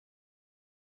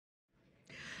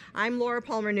I'm Laura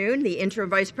Palmer-Noon, the Interim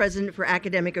Vice President for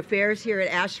Academic Affairs here at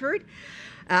Ashford.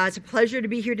 It's a pleasure to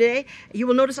be here today. You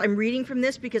will notice I'm reading from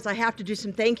this because I have to do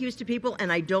some thank yous to people,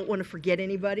 and I don't want to forget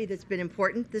anybody that's been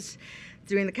important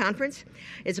during the conference.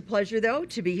 It's a pleasure, though,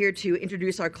 to be here to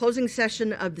introduce our closing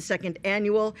session of the second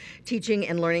annual Teaching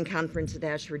and Learning Conference at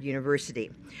Ashford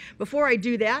University. Before I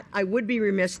do that, I would be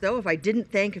remiss, though, if I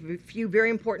didn't thank a few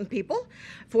very important people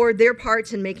for their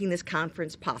parts in making this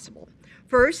conference possible.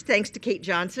 First, thanks to Kate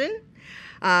Johnson,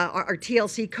 our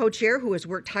TLC co-chair, who has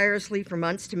worked tirelessly for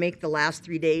months to make the last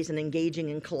 3 days an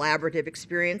engaging and collaborative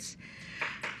experience.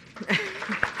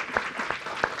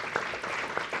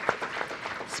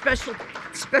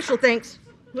 Special thanks.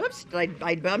 Whoops,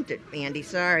 I bumped it, Andy.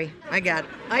 Sorry. I got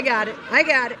it.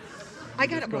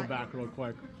 Just go back real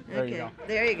quick. There you go.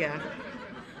 There you go.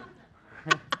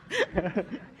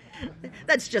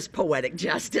 That's just poetic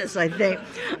justice, I think.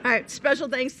 All right, special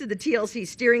thanks to the TLC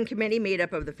Steering Committee, made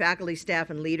up of the faculty, staff,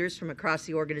 and leaders from across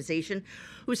the organization,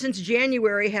 who since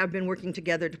January have been working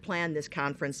together to plan this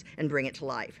conference and bring it to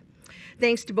life.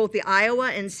 Thanks to both the Iowa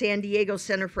and San Diego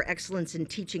Center for Excellence in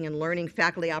Teaching and Learning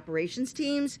faculty operations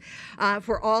teams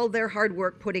for all their hard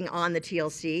work putting on the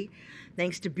TLC.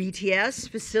 Thanks to BTS,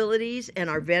 facilities, and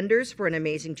our vendors for an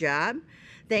amazing job.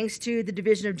 Thanks to the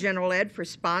Division of General Ed for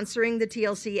sponsoring the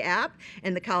TLC app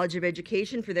and the College of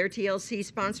Education for their TLC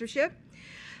sponsorship.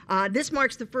 This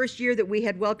marks the first year that we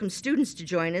had welcomed students to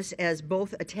join us as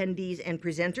both attendees and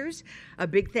presenters. A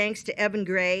big thanks to Evan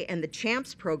Gray and the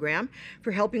CHAMPS program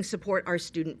for helping support our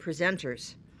student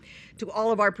presenters. To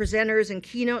all of our presenters and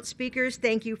keynote speakers,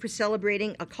 thank you for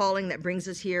celebrating a calling that brings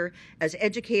us here as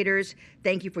educators.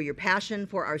 Thank you for your passion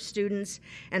for our students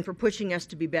and for pushing us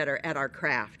to be better at our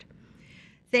craft.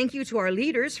 Thank you to our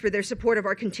leaders for their support of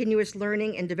our continuous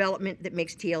learning and development that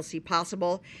makes TLC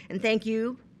possible. And thank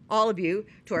you, all of you,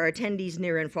 to our attendees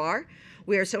near and far.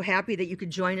 We are so happy that you could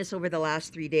join us over the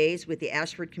last 3 days with the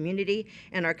Ashford community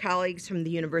and our colleagues from the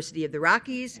University of the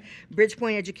Rockies,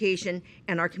 Bridgepoint Education,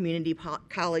 and our community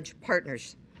college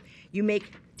partners. You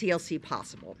make TLC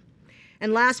possible.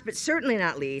 And last but certainly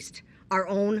not least, our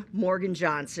own Morgan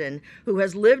Johnson, who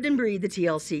has lived and breathed the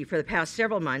TLC for the past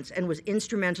several months and was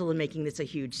instrumental in making this a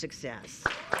huge success.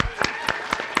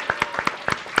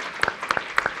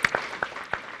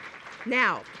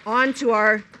 Now, on to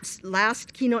our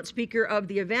last keynote speaker of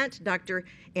the event, Dr.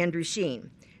 Andrew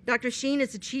Shean. Dr. Shean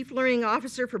is the Chief Learning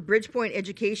Officer for Bridgepoint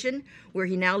Education, where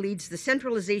he now leads the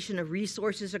centralization of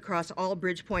resources across all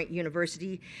Bridgepoint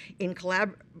University in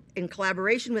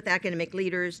collaboration with academic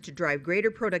leaders to drive greater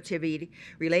productivity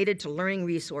related to learning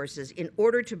resources in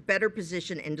order to better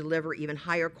position and deliver even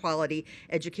higher quality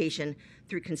education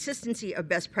through consistency of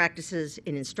best practices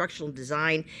in instructional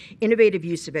design, innovative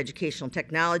use of educational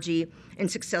technology, and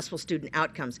successful student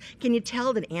outcomes. Can you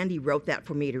tell that Andy wrote that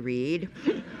for me to read?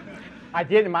 I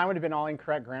did, and mine would have been all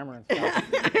incorrect grammar and stuff.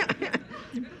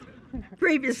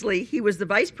 Previously, he was the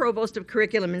Vice Provost of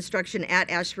Curriculum Instruction at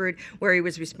Ashford, where he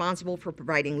was responsible for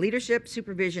providing leadership,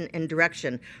 supervision, and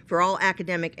direction for all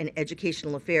academic and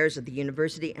educational affairs of the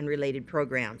university and related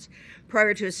programs.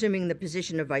 Prior to assuming the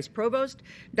position of Vice Provost,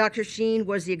 Dr. Shean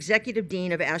was the Executive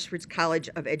Dean of Ashford's College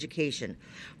of Education.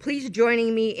 Please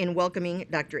join me in welcoming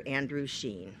Dr. Andrew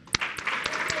Shean.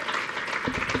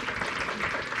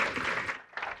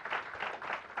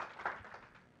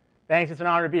 Thanks, it's an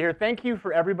honor to be here. Thank you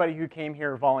for everybody who came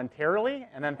here voluntarily,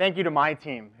 and then thank you to my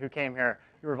team who came here,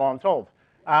 who were voluntold.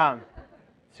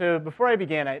 So before I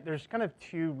begin, there's kind of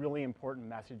two really important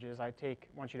messages I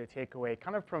want you to take away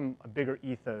kind of from a bigger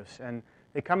ethos, and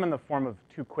they come in the form of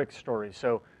two quick stories.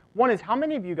 So one is, how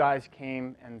many of you guys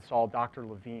came and saw Dr.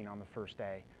 Levine on the first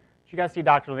day? Did you guys see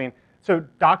Dr. Levine? So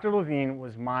Dr. Levine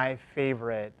was my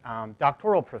favorite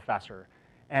doctoral professor.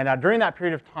 And during that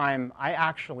period of time, I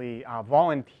actually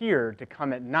volunteered to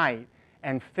come at night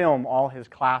and film all his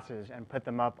classes and put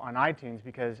them up on iTunes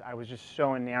because I was just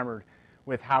so enamored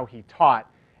with how he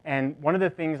taught. And one of the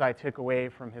things I took away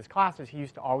from his classes, he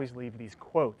used to always leave these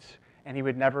quotes, and he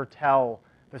would never tell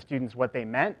the students what they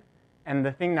meant. And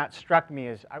the thing that struck me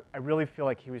is I really feel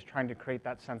like he was trying to create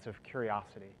that sense of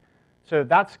curiosity. So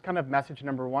that's kind of message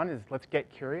number one, is let's get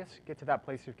curious, get to that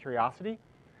place of curiosity.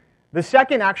 The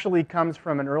second actually comes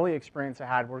from an early experience I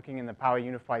had working in the Poway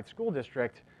Unified School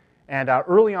District. And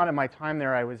early on in my time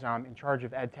there, I was in charge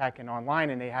of ed tech and online,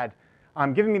 and they had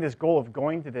given me this goal of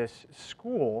going to this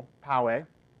school, Poway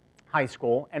High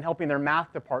School, and helping their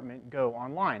math department go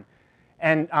online.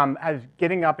 And I was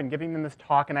getting up and giving them this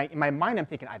talk, and in my mind I'm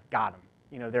thinking, I've got them.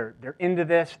 You know, they're into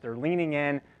this, they're leaning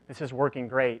in, this is working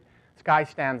great. This guy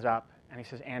stands up and he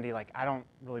says, Andy, like, I don't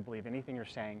really believe anything you're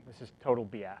saying. This is total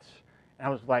BS. And I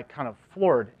was like kind of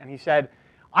floored. And he said,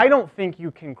 I don't think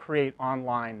you can create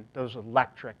online those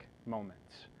electric moments.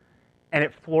 And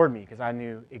it floored me because I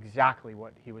knew exactly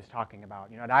what he was talking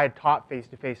about. You know, and I had taught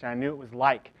face-to-face, and I knew it was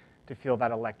like to feel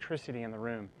that electricity in the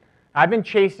room. I've been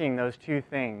chasing those two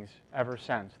things ever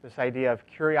since, this idea of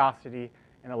curiosity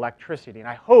and electricity. And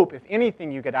I hope, if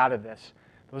anything you get out of this,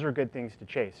 those are good things to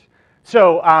chase.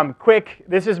 So quick,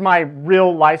 this is my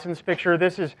real license picture.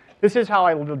 This is how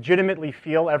I legitimately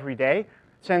feel every day.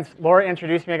 Since Laura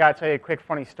introduced me, I got to tell you a quick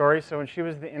funny story. So when she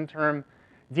was the interim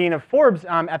dean of Forbes,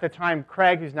 at the time,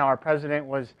 Craig, who's now our president,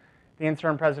 was the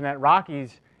interim president at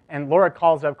Rockies. And Laura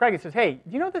calls up Craig and says, hey,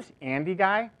 do you know this Andy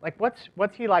guy? Like,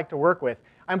 what's he like to work with?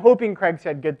 I'm hoping Craig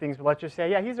said good things, but let's just say,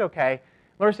 yeah, he's okay.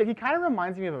 Laura said, he kind of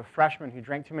reminds me of a freshman who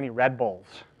drank too many Red Bulls.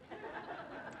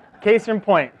 Case in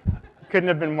point, couldn't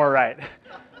have been more right.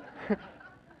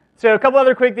 So a couple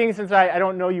other quick things since I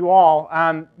don't know you all.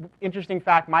 Interesting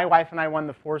fact, my wife and I won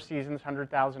the Four Seasons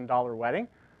 $100,000 wedding.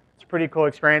 It's a pretty cool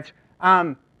experience.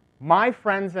 My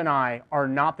friends and I are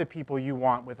not the people you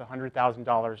want with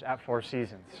 $100,000 at Four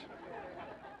Seasons.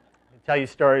 I'll tell you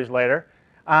stories later.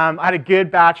 I had a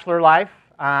good bachelor life.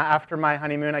 After my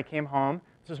honeymoon, I came home.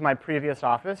 This was my previous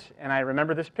office, and I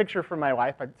remember this picture from my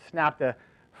wife. I snapped a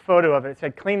photo of it. It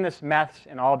said, clean this mess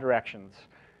in all directions.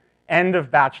 End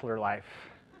of bachelor life.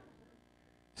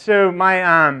 So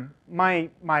my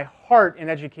heart in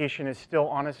education is still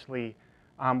honestly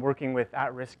working with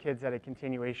at-risk kids at a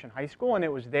continuation high school, and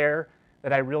it was there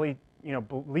that I really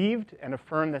believed and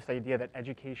affirmed this idea that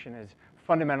education is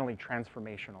fundamentally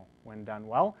transformational when done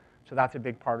well. So that's a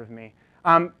big part of me.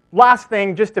 Last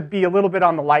thing, just to be a little bit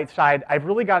on the light side, I've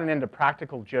really gotten into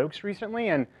practical jokes recently,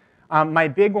 and my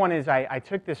big one is I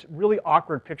took this really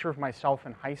awkward picture of myself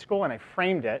in high school, and I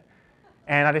framed it,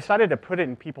 and I decided to put it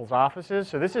in people's offices.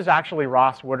 So this is actually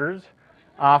Ross Woodard's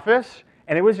office,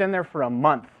 and it was in there for a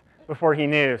month before he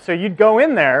knew. So you'd go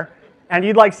in there, and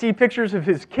you'd like see pictures of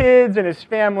his kids and his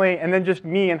family, and then just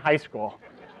me in high school.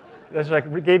 This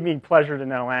like gave me pleasure to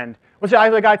no end. Well, so I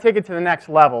was like, I take it to the next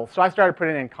level. So I started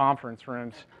putting it in conference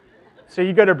rooms. So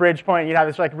you go to Bridgepoint, and you have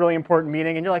this like really important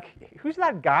meeting, and you're like, who's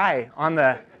that guy on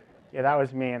the? Yeah, that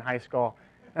was me in high school.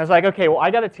 And I was like, okay, well,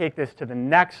 I got to take this to the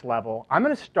next level. I'm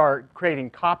going to start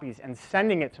creating copies and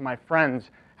sending it to my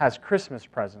friends as Christmas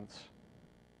presents.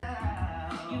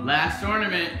 Last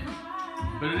ornament.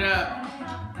 Put it up.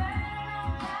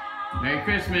 Merry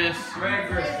Christmas. Merry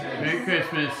Christmas. Merry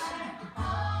Christmas.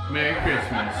 Merry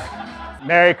Christmas.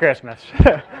 Merry Christmas.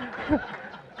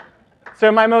 So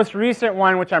my most recent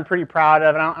one, which I'm pretty proud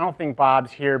of, and I don't think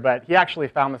Bob's here, but he actually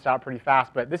found this out pretty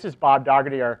fast, but this is Bob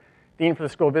Dougherty, our dean for the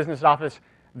School Business Office.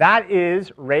 That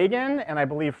is Reagan, and I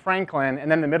believe Franklin,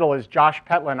 and then in the middle is Josh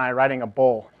Petla and I riding a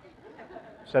bull.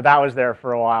 So that was there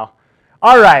for a while.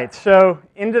 All right, so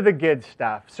into the good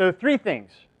stuff. So three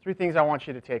things I want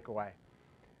you to take away.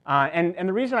 And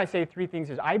the reason I say three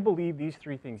things is I believe these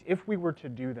three things, if we were to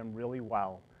do them really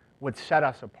well, would set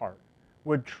us apart,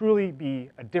 would truly be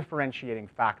a differentiating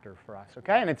factor for us,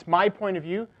 okay? And it's my point of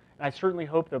view, and I certainly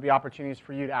hope there'll be opportunities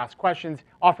for you to ask questions,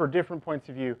 offer different points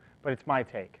of view, but it's my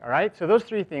take, all right? So those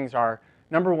three things are,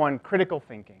 number one, critical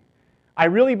thinking. I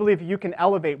really believe you can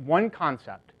elevate one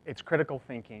concept, it's critical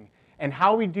thinking, and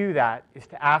how we do that is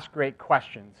to ask great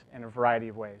questions in a variety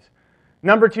of ways.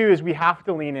 Number two is we have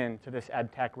to lean into this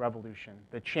ed tech revolution.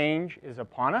 The change is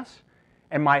upon us,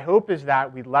 and my hope is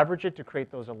that we leverage it to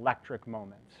create those electric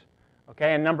moments.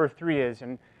 Okay, and number three is,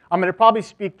 and I'm going to probably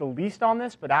speak the least on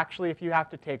this, but actually if you have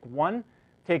to take one,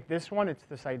 take this one, it's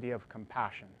this idea of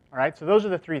compassion. All right, so those are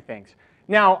the three things.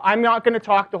 Now, I'm not going to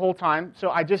talk the whole time,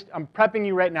 so I'm prepping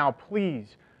you right now.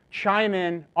 Please chime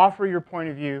in, offer your point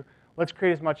of view. Let's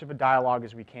create as much of a dialogue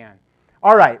as we can.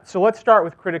 All right, so let's start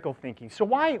with critical thinking. So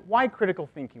why critical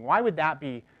thinking? Why would that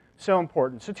be so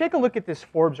important? So take a look at this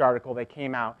Forbes article that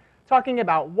came out talking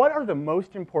about what are the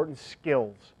most important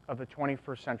skills of the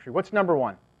 21st century. What's number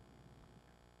one?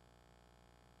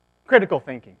 Critical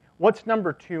thinking. What's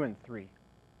number two and three?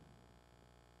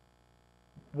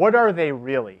 What are they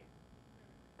really?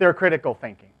 They're critical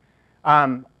thinking.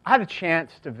 I had a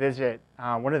chance to visit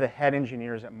one of the head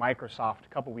engineers at Microsoft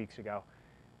a couple weeks ago.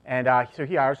 And so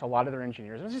he hires a lot of their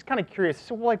engineers. I was just kind of curious.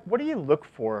 So, like, what do you look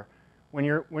for when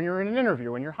you're in an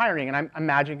interview, when you're hiring? And I'm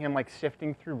imagining him like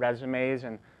sifting through resumes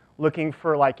and looking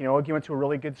for like, you went to a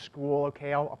really good school.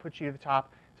 Okay, I'll put you to the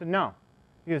top. So no,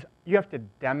 because you have to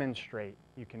demonstrate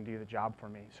you can do the job for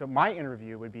me. So my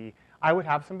interview would be, I would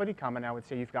have somebody come and I would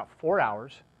say, you've got 4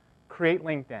 hours, create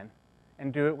LinkedIn,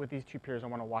 and do it with these two peers. I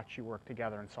want to watch you work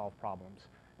together and solve problems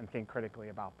and think critically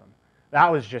about them.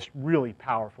 That was just really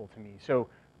powerful to me. So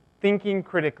thinking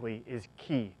critically is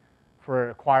key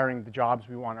for acquiring the jobs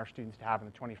we want our students to have in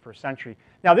the 21st century.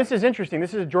 Now, this is interesting.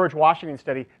 This is a George Washington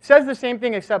study. Says the same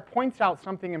thing, except points out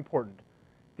something important,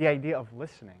 the idea of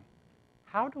listening.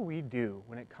 How do we do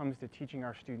when it comes to teaching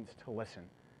our students to listen?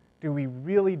 Do we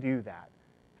really do that?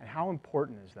 And how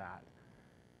important is that?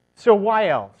 So why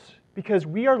else? Because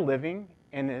we are living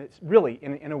in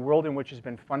a world in which has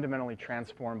been fundamentally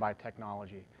transformed by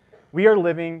technology. We are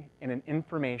living in an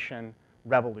information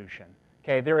revolution.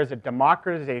 Okay, there is a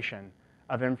democratization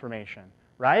of information,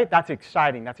 right? That's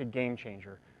exciting. That's a game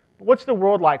changer. But what's the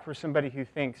world like for somebody who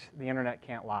thinks the internet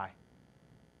can't lie?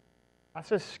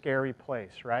 That's a scary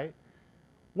place, right?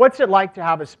 What's it like to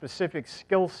have a specific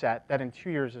skill set that in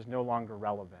 2 years is no longer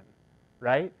relevant,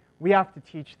 right? We have to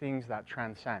teach things that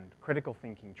transcend. Critical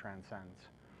thinking transcends.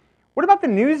 What about the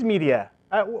news media?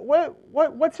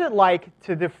 What's it like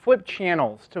to flip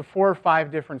channels to 4 or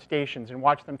 5 different stations and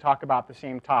watch them talk about the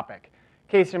same topic?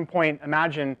 Case in point,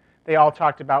 imagine they all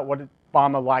talked about what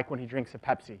Obama like when he drinks a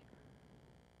Pepsi.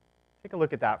 Take a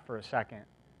look at that for a second.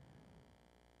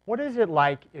 What is it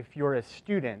like if you're a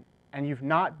student and you've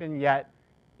not been yet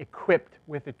equipped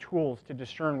with the tools to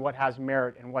discern what has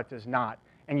merit and what does not,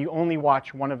 and you only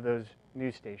watch one of those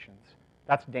news stations?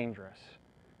 That's dangerous.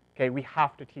 Okay, we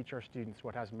have to teach our students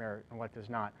what has merit and what does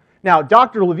not. Now,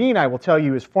 Dr. Levine, I will tell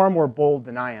you, is far more bold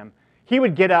than I am. He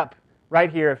would get up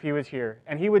right here if he was here,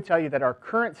 and he would tell you that our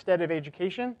current state of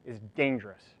education is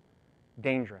dangerous.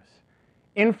 Dangerous.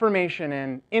 Information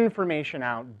in, information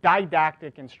out,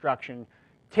 didactic instruction.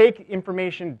 Take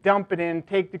information, dump it in,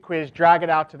 take the quiz, drag it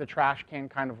out to the trash can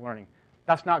kind of learning.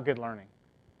 That's not good learning.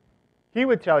 He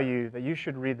would tell you that you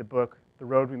should read the book, The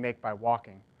Road We Make by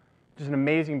Walking, which is an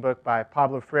amazing book by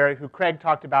Pablo Freire, who Craig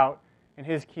talked about in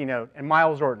his keynote, and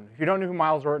Miles Orton. If you don't know who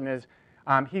Miles Orton is,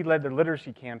 he led the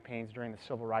literacy campaigns during the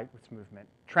Civil Rights Movement,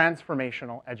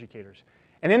 transformational educators.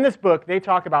 And in this book, they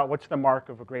talk about what's the mark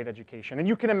of a great education. And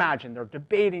you can imagine, they're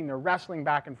debating, they're wrestling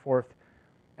back and forth,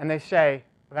 and they say,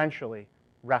 eventually,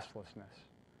 restlessness.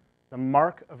 The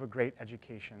mark of a great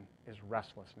education is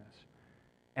restlessness.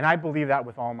 And I believe that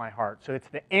with all my heart. So it's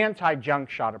the anti-junk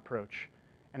shot approach,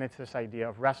 and it's this idea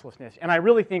of restlessness. And I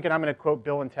really think, and I'm going to quote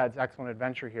Bill and Ted's Excellent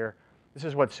Adventure here, this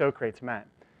is what Socrates meant.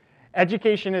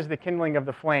 Education is the kindling of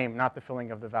the flame, not the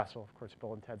filling of the vessel. Of course,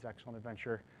 Bill and Ted's Excellent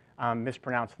Adventure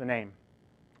mispronounced the name.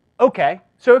 Okay,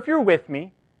 so if you're with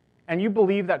me, and you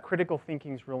believe that critical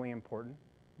thinking is really important,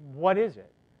 what is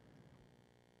it?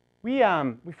 We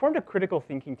formed a critical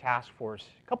thinking task force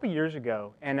a couple years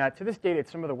ago, and to this date,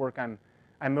 it's some of the work I'm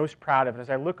most proud of. And as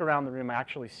I look around the room, I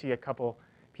actually see a couple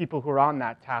people who are on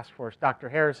that task force, Dr.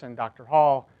 Harrison, Dr.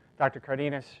 Hall, Dr.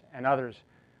 Cardenas, and others.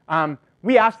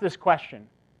 We asked this question.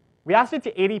 We asked it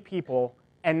to 80 people,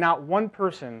 and not one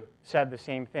person said the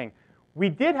same thing. We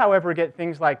did, however, get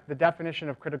things like the definition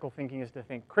of critical thinking is to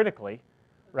think critically,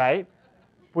 right?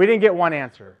 We didn't get one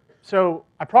answer. So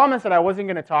I promised that I wasn't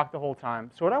going to talk the whole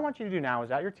time. So what I want you to do now is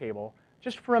at your table,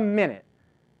 just for a minute,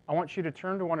 I want you to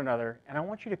turn to one another, and I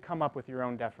want you to come up with your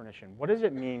own definition. What does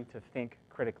it mean to think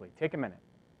critically? Take a minute.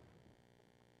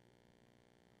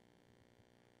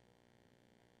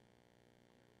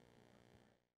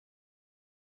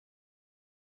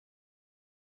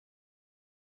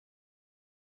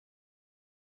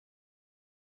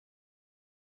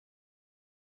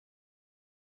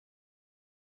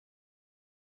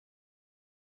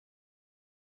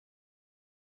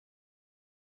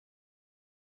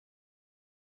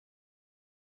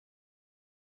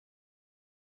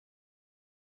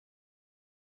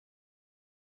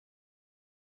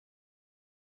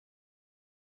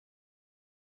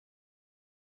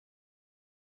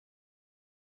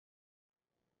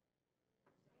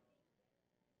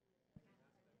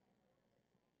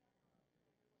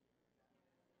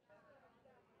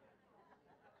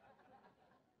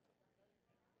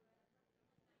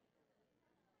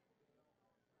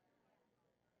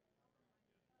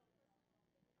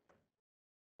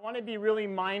 I want to be really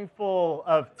mindful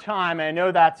of time. I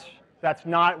know that's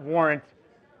not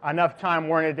enough time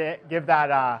warranted to give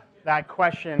that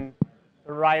question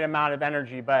the right amount of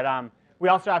energy. But we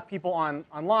also have people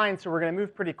online, so we're going to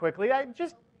move pretty quickly.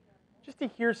 Just to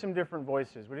hear some different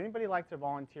voices. Would anybody like to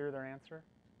volunteer their answer?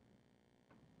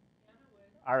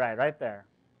 All right there.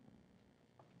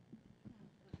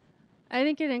 I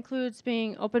think it includes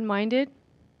being open-minded.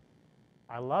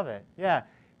 I love it. Yeah.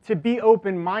 To be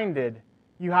open-minded,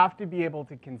 you have to be able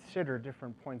to consider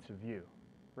different points of view,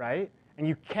 right? And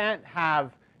you can't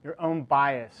have your own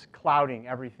bias clouding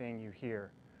everything you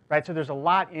hear, right? So there's a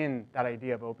lot in that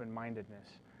idea of open-mindedness.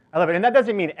 I love it. And that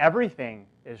doesn't mean everything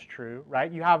is true,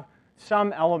 right? You have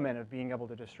some element of being able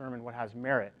to discern what has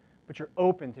merit, but you're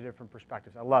open to different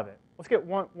perspectives. I love it. Let's get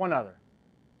one other.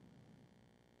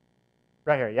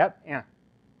 Right here, yep, yeah.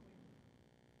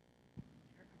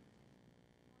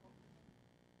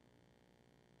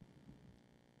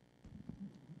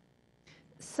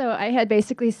 So I had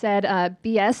basically said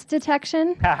BS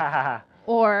detection,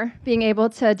 or being able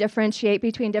to differentiate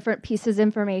between different pieces of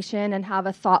information and have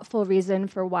a thoughtful reason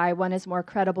for why one is more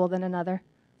credible than another.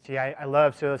 See, I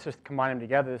love, so let's just combine them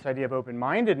together, this idea of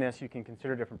open-mindedness. You can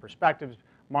consider different perspectives,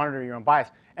 monitor your own bias,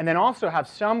 and then also have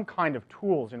some kind of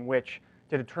tools in which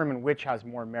to determine which has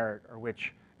more merit or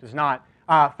which does not.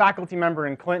 Faculty member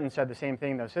in Clinton said the same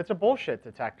thing, though. So it's a bullshit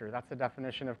detector. That's the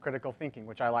definition of critical thinking,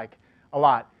 which I like a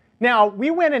lot. Now,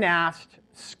 we went and asked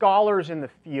scholars in the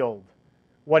field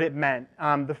what it meant.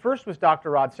 The first was Dr.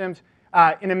 Rod Sims,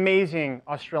 an amazing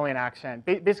Australian accent.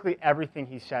 Basically, everything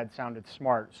he said sounded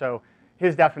smart. So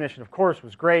his definition, of course,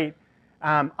 was great.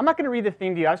 I'm not going to read the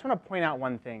thing to you. I just want to point out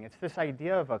one thing. It's this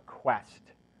idea of a quest,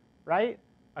 right?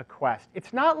 A quest.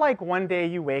 It's not like one day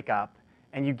you wake up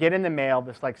and you get in the mail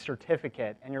this like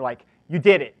certificate and you're like, you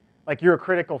did it. Like you're a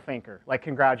critical thinker. Like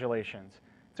congratulations.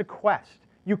 It's a quest.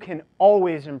 You can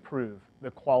always improve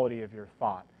the quality of your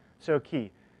thought. So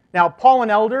key. Now, Paul and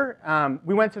Elder,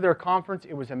 we went to their conference.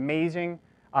 It was amazing.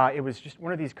 It was just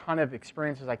one of these kind of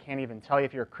experiences I can't even tell you.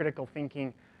 If you're a critical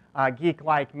thinking geek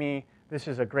like me, this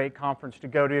is a great conference to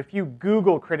go to. If you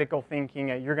Google critical thinking,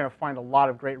 you're going to find a lot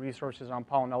of great resources on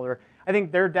Paul and Elder. I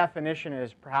think their definition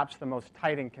is perhaps the most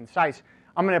tight and concise.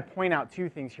 I'm going to point out two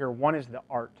things here. One is the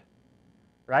art,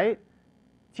 right?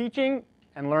 Teaching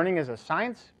and learning is a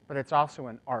science, but it's also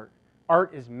an art.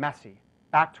 Art is messy.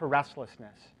 Back to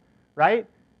restlessness, right?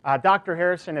 Dr.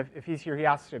 Harrison, if he's here, he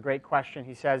asks a great question.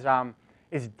 He says,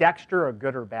 is Dexter a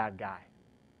good or bad guy?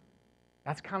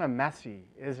 That's kind of messy,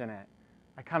 isn't it?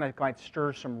 I kind of like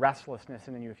stir some restlessness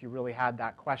in you if you really had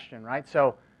that question, right?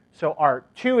 So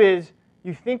art. Two is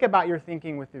you think about your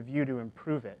thinking with the view to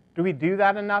improve it. Do we do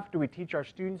that enough? Do we teach our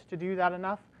students to do that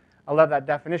enough? I love that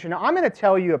definition. Now, I'm going to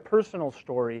tell you a personal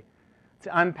story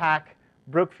to unpack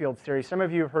Brookfield's theory. Some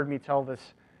of you have heard me tell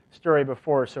this story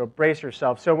before, so brace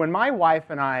yourself. So when my wife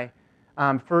and I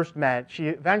first met, she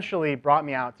eventually brought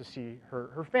me out to see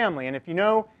her family. And if you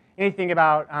know anything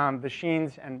about the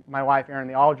Sheans and my wife, Erin,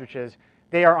 the Aldriches,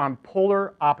 they are on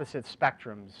polar opposite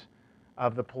spectrums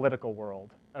of the political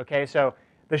world. Okay, so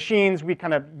the Sheans, we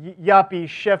kind of yuppie,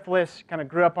 shiftless, kind of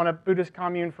grew up on a Buddhist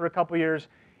commune for a couple years.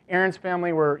 Erin's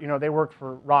family were, they worked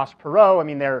for Ross Perot. I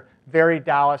mean, they're very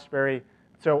Dallas, very.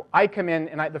 So I come in,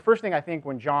 and the first thing I think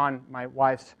when John, my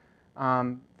wife's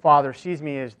father, sees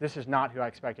me is, this is not who I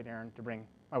expected Erin to bring,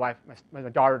 my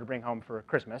daughter to bring home for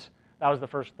Christmas. That was the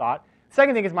first thought.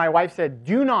 Second thing is my wife said,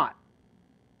 do not,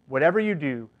 whatever you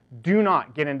do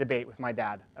not get in debate with my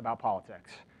dad about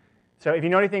politics. So if you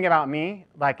know anything about me,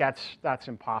 like that's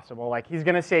impossible. Like he's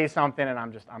going to say something, and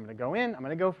I'm going to go in, I'm going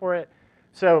to go for it.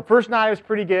 So first night was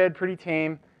pretty good, pretty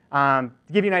tame. To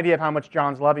give you an idea of how much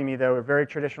John's loving me, though, we're a very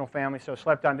traditional family, so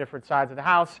slept on different sides of the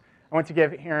house. I went to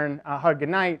give Erin a hug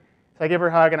goodnight. So I give her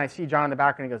a hug, and I see John in the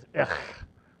background, and he goes, ugh.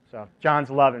 So John's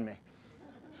loving me.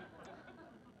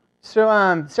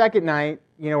 So second night,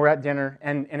 we're at dinner,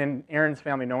 and in Erin's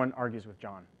family, no one argues with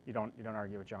John. You don't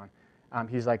argue with John.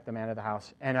 He's like the man of the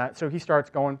house. And so he starts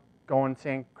going,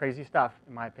 saying crazy stuff,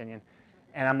 in my opinion.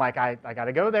 And I'm like, I got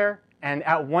to go there. And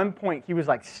at one point, he was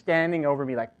like standing over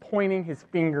me, like pointing his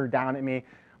finger down at me.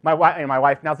 My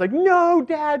wife now is like, no,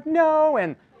 Dad, no.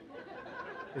 And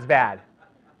it's bad.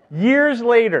 Years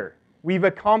later, we've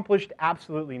accomplished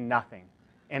absolutely nothing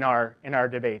in our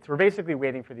debates. We're basically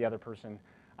waiting for the other person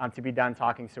to be done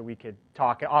talking so we could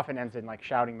talk. It often ends in like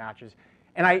shouting matches.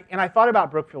 And I thought about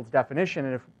Brookfield's definition,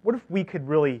 and what if we could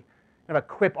really kind of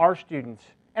equip our students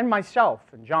and myself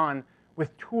and John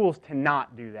with tools to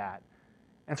not do that?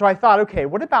 And so I thought, okay,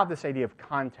 what about this idea of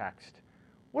context?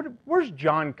 Where's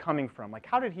John coming from? Like,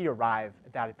 how did he arrive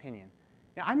at that opinion?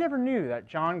 Now, I never knew that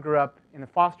John grew up in the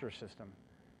foster system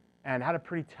and had a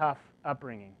pretty tough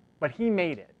upbringing, but he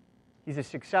made it. He's a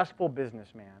successful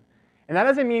businessman. And that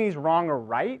doesn't mean he's wrong or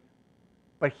right,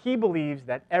 but he believes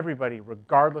that everybody,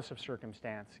 regardless of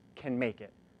circumstance, can make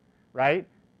it, right?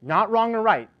 Not wrong or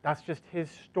right. That's just his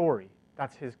story.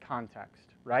 That's his context,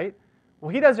 right? Well,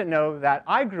 he doesn't know that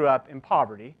I grew up in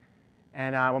poverty,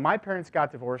 and when my parents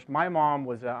got divorced, my mom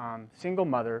was a single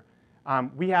mother.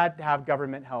 We had to have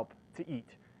government help to eat.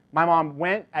 My mom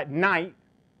went at night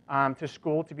to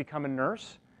school to become a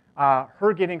nurse.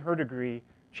 Her getting her degree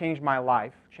changed my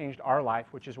life, changed our life,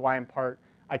 which is why in part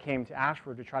I came to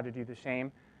Ashford to try to do the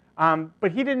same.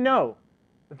 But he didn't know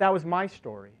that that was my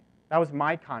story. That was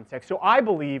my context. So I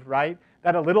believe, right,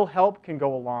 that a little help can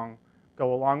go a long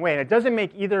go a long way. And it doesn't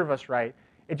make either of us right.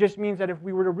 It just means that if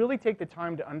we were to really take the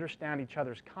time to understand each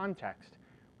other's context,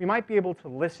 we might be able to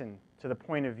listen to the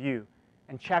point of view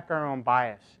and check our own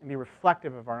bias and be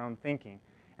reflective of our own thinking.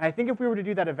 And I think if we were to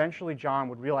do that, eventually John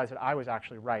would realize that I was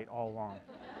actually right all along.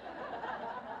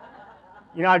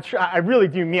 You know, I really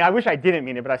do mean, I wish I didn't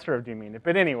mean it, but I sort of do mean it.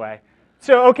 But anyway,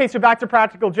 so back to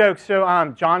practical jokes. So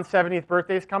John's 70th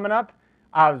birthday is coming up.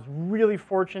 I was really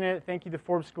fortunate. Thank you to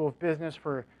Forbes School of Business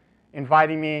for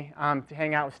inviting me to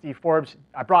hang out with Steve Forbes.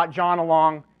 I brought John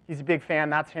along. He's a big fan.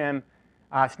 That's him.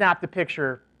 Snapped a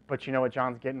picture. But you know what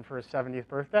John's getting for his 70th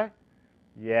birthday?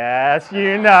 Yes,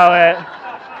 you know it.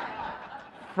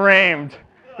 Framed.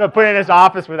 They'll put it in his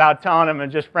office without telling him, and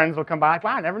just friends will come by.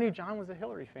 Wow, I never knew John was a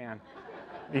Hillary fan.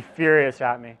 Be furious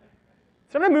at me.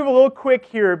 So I'm going to move a little quick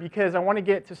here because I want to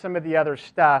get to some of the other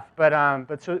stuff.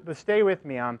 But stay with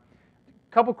me. A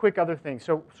couple quick other things.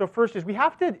 So first is we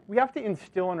have to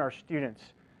instill in our students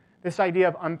this idea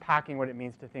of unpacking what it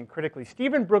means to think critically.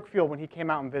 Stephen Brookfield, when he came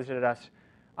out and visited us,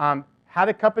 had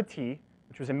a cup of tea,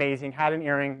 which was amazing. Had an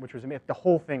earring, which was amazing. The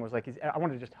whole thing was like I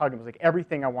wanted to just hug him. It was like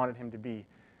everything I wanted him to be.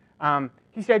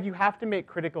 He said you have to make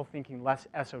critical thinking less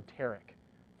esoteric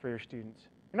for your students.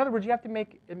 In other words, you have to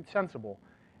make it sensible.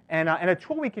 And a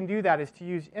tool we can do that is to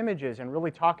use images and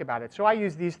really talk about it. So I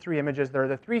use these 3 images. They're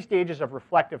the 3 stages of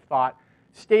reflective thought.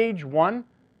 Stage 1,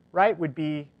 right, would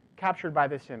be captured by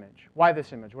this image. Why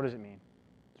this image? What does it mean?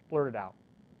 Let's blurt it out.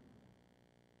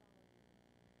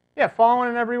 Yeah,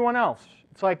 following everyone else.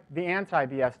 It's like the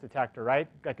anti-BS detector, right?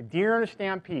 Like a deer in a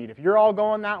stampede. If you're all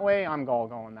going that way, I'm all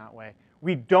going that way.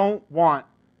 We don't want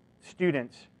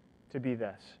students to be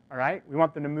this, all right? We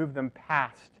want them to move them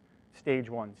past stage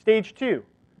 1. Stage 2,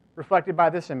 reflected by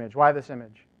this image. Why this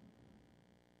image?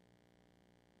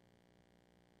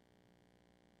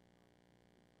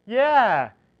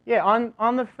 Yeah,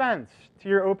 on the fence, to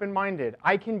your open-minded.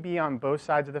 I can be on both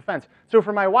sides of the fence. So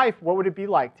for my wife, what would it be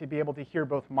like to be able to hear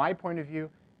both my point of view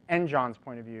and John's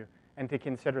point of view and to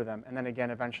consider them, and then again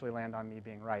eventually land on me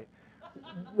being right?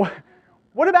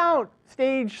 What about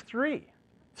stage 3?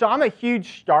 So I'm a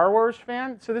huge Star Wars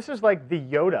fan, so this is like the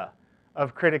Yoda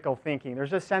of critical thinking.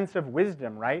 There's a sense of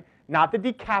wisdom, right? Not the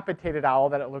decapitated owl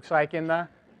that it looks like in the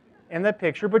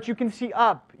picture, but you can see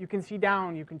up, you can see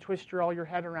down, you can twist all your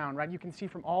head around, right? You can see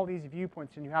from all these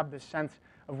viewpoints, and you have this sense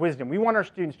of wisdom. We want our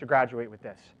students to graduate with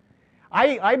this.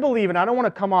 I believe, and I don't want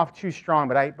to come off too strong,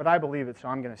 but I believe it, so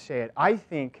I'm going to say it. I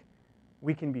think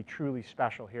we can be truly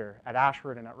special here at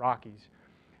Ashford and at Rockies.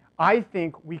 I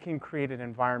think we can create an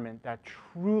environment that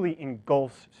truly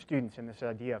engulfs students in this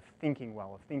idea of thinking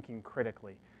well, of thinking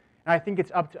critically. And I think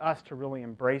it's up to us to really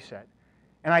embrace it.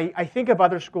 And I think of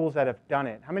other schools that have done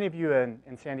it. How many of you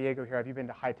in San Diego here, have you been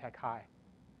to High Tech High?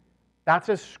 That's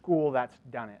a school that's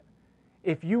done it.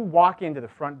 If you walk into the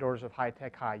front doors of High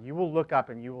Tech High, you will look up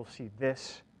and you will see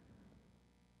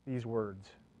these words.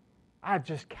 It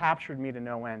just captured me to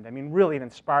no end. I mean, really, it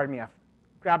inspired me. I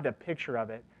grabbed a picture of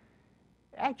it.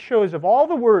 That shows of all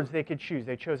the words they could choose,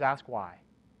 they chose Ask Why.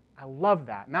 I love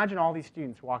that. Imagine all these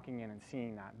students walking in and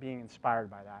seeing that, being inspired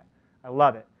by that. I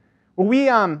love it.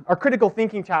 Well, our critical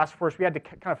thinking task force, we had to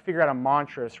kind of figure out a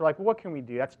mantra. So we're like, well, what can we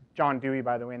do? That's John Dewey,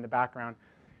 by the way, in the background.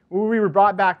 Well, we were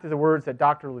brought back to the words that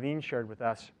Dr. Levine shared with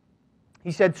us.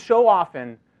 He said, so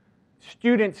often,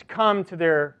 students come to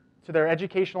their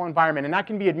educational environment, and that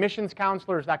can be admissions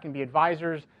counselors, that can be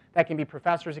advisors, that can be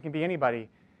professors, it can be anybody.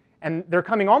 And they're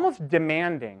coming almost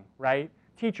demanding, right?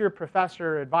 Teacher,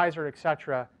 professor, advisor,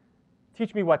 etc.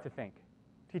 Teach me what to think.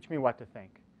 Teach me what to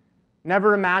think.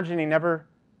 Never imagining, never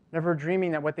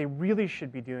dreaming that what they really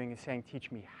should be doing is saying,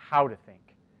 teach me how to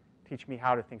think. Teach me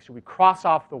how to think. So we cross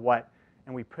off the what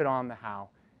and we put on the how.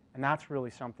 And that's really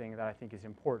something that I think is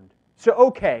important.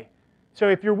 So so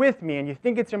if you're with me and you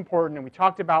think it's important and we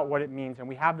talked about what it means and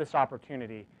we have this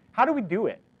opportunity, how do we do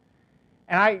it?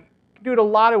 And I can do it a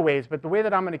lot of ways, but the way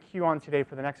that I'm going to cue on today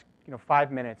for the next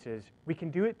 5 minutes is we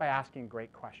can do it by asking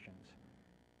great questions.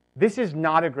 This is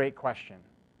not a great question,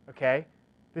 okay?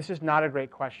 This is not a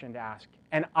great question to ask.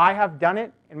 And I have done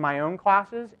it in my own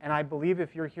classes, and I believe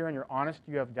if you're here and you're honest,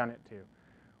 you have done it too.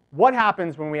 What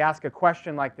happens when we ask a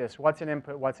question like this? What's an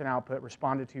input? What's an output?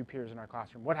 Responded to peers in our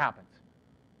classroom. What happens?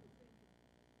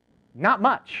 Not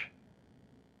much.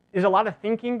 Is a lot of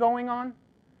thinking going on?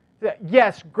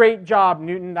 Yes, great job,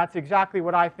 Newton. That's exactly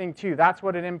what I think too. That's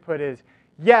what an input is.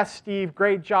 Yes, Steve,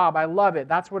 great job. I love it.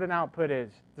 That's what an output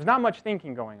is. There's not much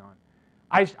thinking going on.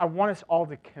 I want us all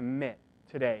to commit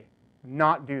today,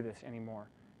 not do this anymore.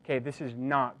 Okay, this is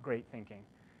not great thinking.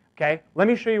 Okay, let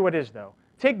me show you what is though.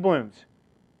 Take Bloom's.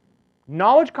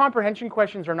 Knowledge comprehension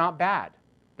questions are not bad.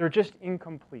 They're just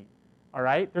incomplete. All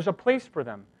right, there's a place for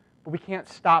them. but we can't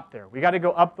stop there. We got to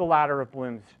go up the ladder of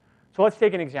Bloom's. So let's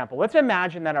take an example. Let's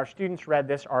imagine that our students read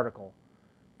this article.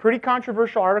 Pretty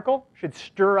controversial article, should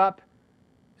stir up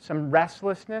some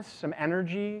restlessness, some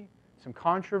energy, some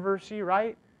controversy,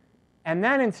 right? And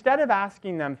then instead of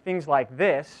asking them things like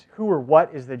this, who or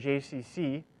what is the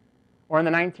JCC? Or in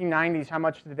the 1990s, how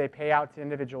much did they pay out to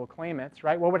individual claimants,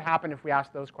 right? What would happen if we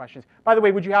asked those questions? By the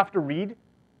way, would you have to read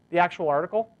the actual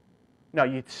article? No,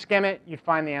 you'd skim it, you'd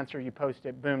find the answer, you post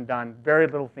it, boom, done. Very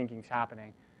little thinking's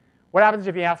happening. What happens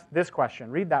if you ask this question?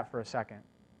 Read that for a second.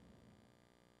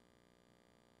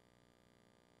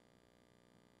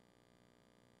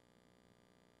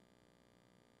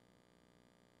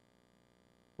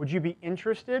 Would you be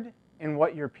interested in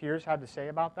what your peers had to say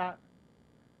about that?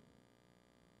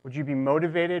 Would you be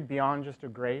motivated beyond just a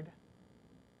grade?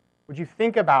 Would you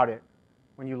think about it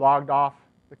when you logged off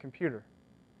the computer?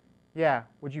 Yeah.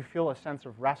 Would you feel a sense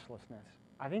of restlessness?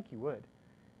 I think you would.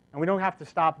 And we don't have to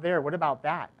stop there. What about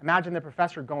that? Imagine the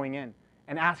professor going in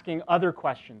and asking other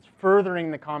questions, furthering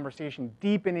the conversation,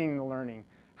 deepening the learning,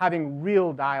 having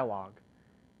real dialogue.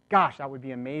 Gosh, that would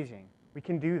be amazing. We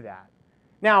can do that.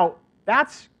 Now,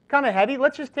 that's kind of heady.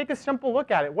 Let's just take a simple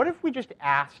look at it. What if we just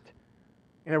asked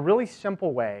in a really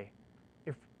simple way,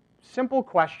 if simple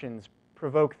questions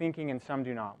provoke thinking and some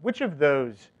do not, which of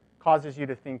those causes you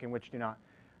to think and which do not?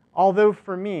 Although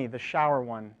for me, the shower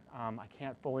one, I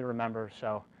can't fully remember,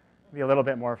 so it'll be a little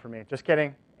bit more for me. Just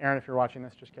kidding. Aaron, if you're watching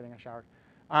this, just kidding, I showered.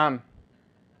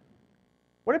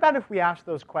 What about if we ask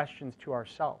those questions to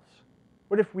ourselves?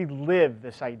 What if we live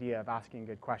this idea of asking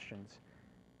good questions?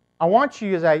 I want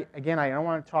you, I don't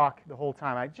want to talk the whole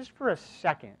time. Just for a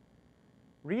second,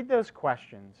 read those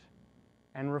questions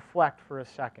and reflect for a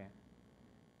second.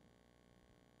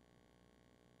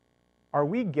 Are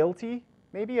we guilty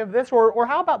maybe of this? Or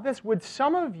how about this? Would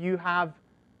some of you have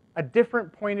a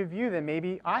different point of view than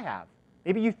maybe I have?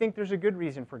 Maybe you think there's a good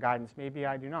reason for guidance. Maybe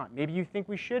I do not. Maybe you think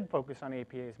we should focus on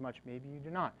APA as much. Maybe you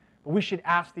do not. But we should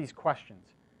ask these questions.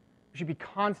 We should be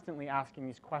constantly asking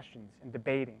these questions and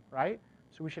debating, right?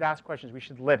 So we should ask questions. We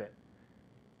should live it.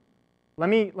 Let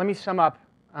me sum up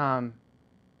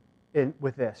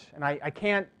with this. And I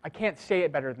can't say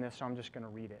it better than this, so I'm just going to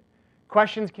read it.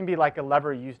 Questions can be like a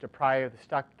lever used to pry the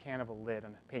stuck can of a lid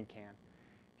on a paint can.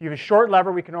 If you have a short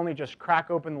lever, we can only just crack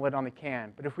open the lid on the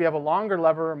can. But if we have a longer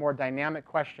lever, a more dynamic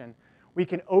question, we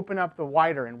can open up the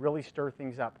wider and really stir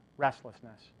things up,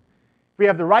 restlessness. If we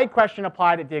have the right question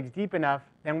applied, it digs deep enough,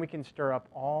 then we can stir up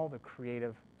all the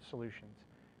creative solutions.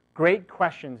 Great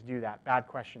questions do that. Bad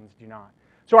questions do not.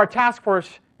 So our task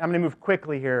force, I'm going to move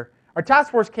quickly here. Our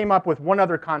task force came up with one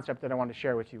other concept that I want to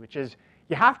share with you, which is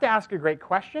you have to ask a great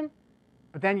question,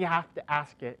 but then you have to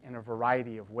ask it in a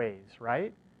variety of ways,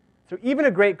 right? So even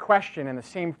a great question in the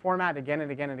same format again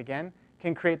and again and again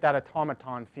can create that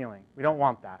automaton feeling. We don't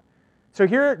want that. So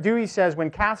here Dewey says, when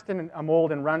cast in a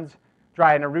mold and runs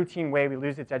dry in a routine way, we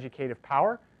lose its educative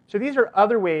power. So these are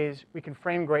other ways we can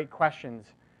frame great questions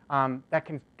that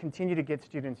can continue to get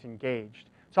students engaged.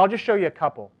 So I'll just show you a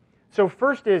couple. So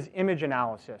first is image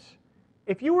analysis.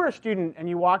 If you were a student and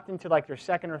you walked into like your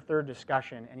second or third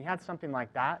discussion and you had something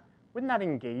like that, wouldn't that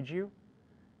engage you?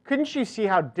 Couldn't you see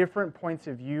how different points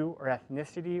of view or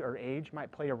ethnicity or age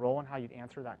might play a role in how you'd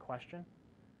answer that question?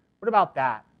 What about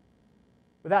that?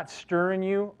 Would that stir in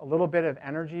you a little bit of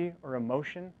energy or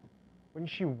emotion?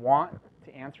 Wouldn't you want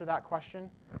to answer that question?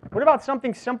 What about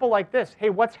something simple like this? Hey,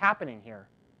 what's happening here?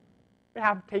 You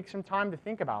have to take some time to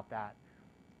think about that.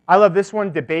 I love this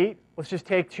one, debate. Let's just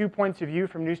take 2 points of view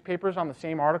from newspapers on the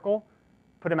same article,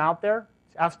 put them out there,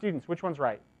 ask students, which one's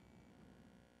right?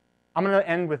 I'm going to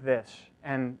end with this,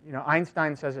 and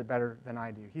Einstein says it better than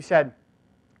I do. He said,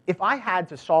 if I had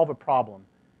to solve a problem,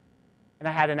 and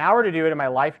I had an hour to do it and my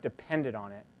life depended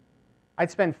on it,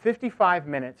 I'd spend 55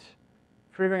 minutes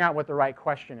figuring out what the right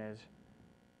question is,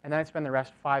 and then I'd spend the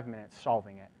rest 5 minutes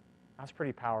solving it. That's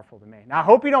pretty powerful to me. Now, I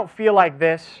hope you don't feel like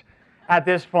this at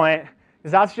this point,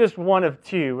 because that's just one of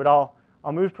two, but I'll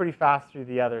move pretty fast through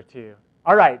the other two.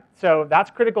 All right, so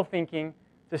that's critical thinking.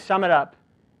 To sum it up,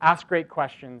 ask great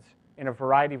questions in a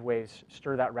variety of ways,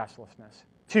 stir that restlessness.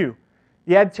 2,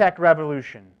 the ed tech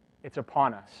revolution. It's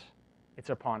upon us.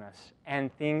 It's upon us.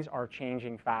 And things are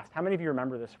changing fast. How many of you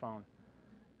remember this phone?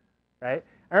 Right?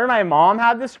 I remember my mom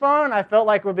had this phone. I felt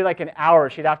like it would be like an hour.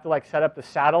 She'd have to like set up the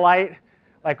satellite,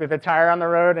 like with a tire on the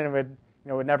road, and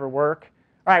it would never work.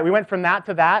 All right, we went from that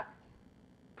to that.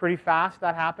 Pretty fast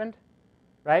that happened,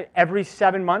 right? Every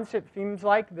 7 months, it seems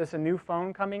like there's a new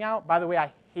phone coming out. By the way,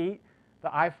 I hate the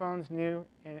iPhone's new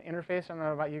interface. I don't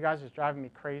know about you guys. It's driving me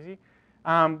crazy.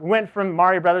 We went from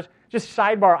Mario Brothers. Just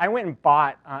sidebar, I went and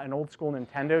bought an old school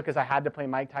Nintendo because I had to play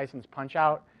Mike Tyson's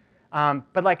Punch-Out.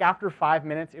 But like after 5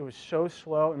 minutes, it was so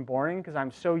slow and boring because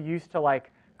I'm so used to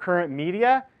like current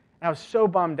media, and I was so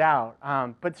bummed out.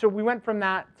 But so we went from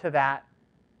that to that.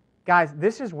 Guys,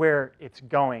 this is where it's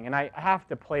going, and I have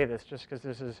to play this just because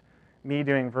this is me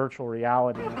doing virtual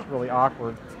reality, and it's really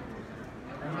awkward.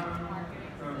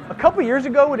 A couple years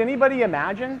ago, would anybody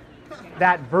imagine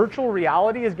that virtual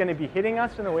reality is going to be hitting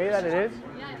us in the way that it is?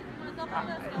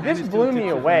 This blew me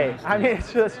away. I mean,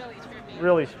 it's just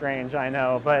really strange, I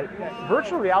know, but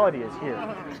virtual reality is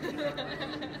here.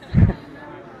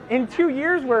 In 2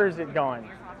 years, where is it going?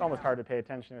 It's almost hard to pay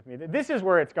attention with me. This is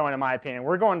where it's going, in my opinion.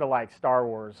 We're going to like Star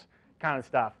Wars kind of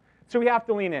stuff. So we have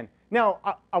to lean in. Now,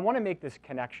 I want to make this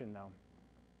connection, though.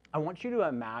 I want you to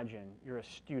imagine you're a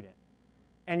student,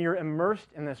 and you're immersed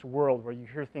in this world where you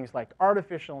hear things like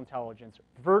artificial intelligence,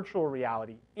 virtual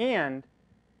reality, and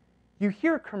you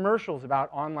hear commercials about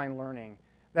online learning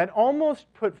that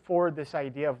almost put forward this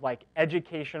idea of like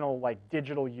educational, like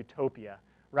digital utopia,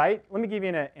 right? Let me give you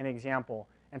an example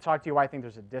and talk to you why I think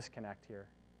there's a disconnect here.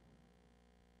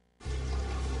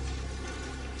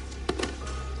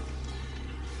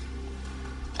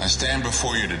 I stand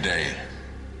before you today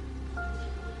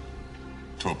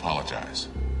to apologize.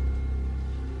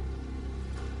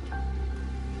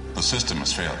 The system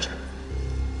has failed you.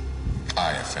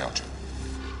 I have failed you.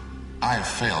 I have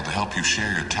failed to help you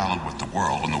share your talent with the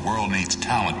world when the world needs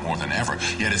talent more than ever,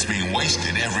 yet it's being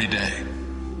wasted every day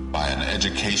by an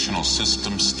educational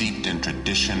system steeped in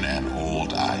tradition and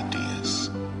old ideas.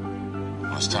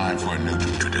 Well, it's time for a new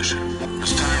tradition.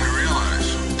 It's time to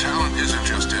realize talent isn't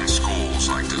just in schools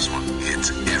like this one.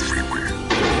 It's everywhere.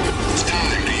 It's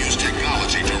time to use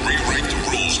technology to rewrite the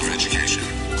rules of education.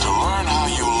 To learn how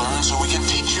you learn so we can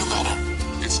teach you better.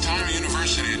 It's time a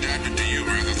university adapted to you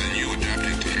rather than you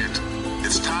adapting to it.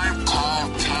 It's time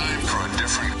for a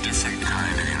different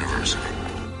kind of university.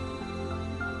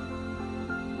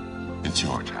 It's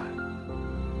your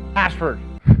time. Ashford.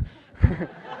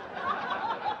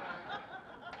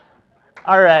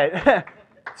 All right.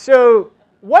 So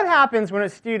what happens when a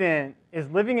student is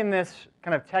living in this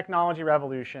kind of technology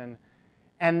revolution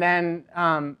and then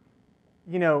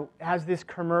has this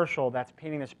commercial that's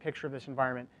painting this picture of this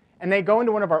environment, and they go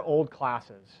into one of our old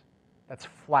classes that's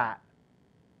flat,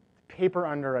 paper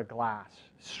under a glass,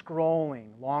 scrolling,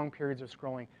 long periods of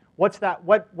scrolling. What's that?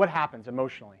 What happens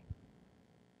emotionally?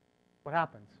 What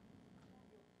happens?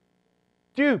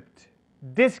 Duped,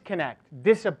 disconnect,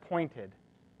 disappointed,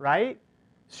 right?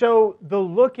 So the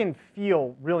look and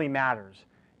feel really matters.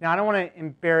 Now, I don't want to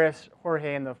embarrass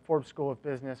Jorge in the Forbes School of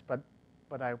Business, but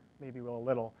I maybe will a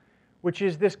little, which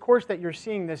is this course that you're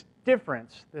seeing, this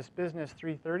difference, this Business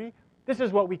 330. This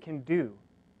is what we can do.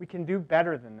 We can do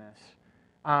better than this.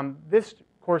 This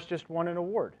course just won an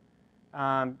award.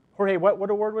 Jorge, what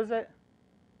award was it?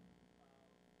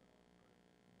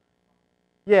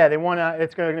 Yeah, they won.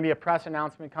 It's going to be a press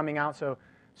announcement coming out, so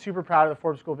super proud of the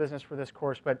Forbes School of Business for this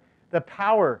course. But the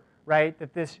power, right,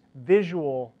 that this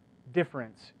visual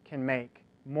difference can make,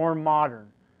 more modern,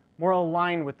 more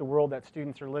aligned with the world that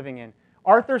students are living in.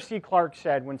 Arthur C. Clarke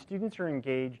said, when students are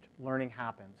engaged, learning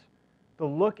happens. The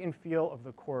look and feel of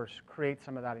the course creates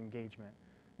some of that engagement.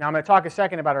 Now, I'm going to talk a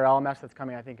second about our LMS that's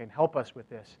coming, I think, can help us with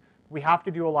this. We have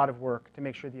to do a lot of work to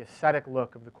make sure the aesthetic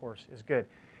look of the course is good.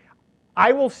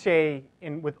 I will say,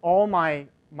 with all my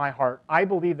heart, I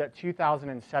believe that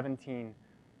 2017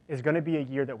 is going to be a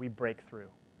year that we break through.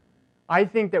 I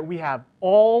think that we have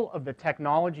all of the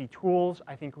technology tools.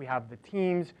 I think we have the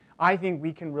teams. I think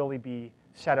we can really be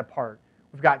set apart.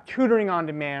 We've got tutoring on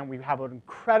demand. We have an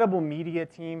incredible media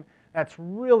team that's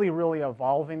really, really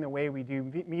evolving the way we do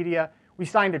media. We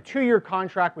signed a 2-year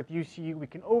contract with UCU. We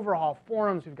can overhaul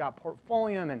forums. We've got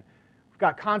Portfolium, and we've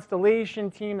got Constellation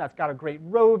team that's got a great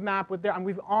roadmap with there. And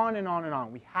we've on and on and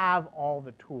on. We have all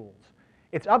the tools.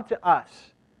 It's up to us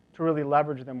to really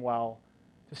leverage them well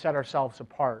to set ourselves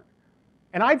apart.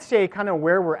 And I'd say kind of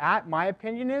where we're at, my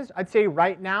opinion is, I'd say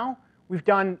right now, we've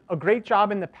done a great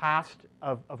job in the past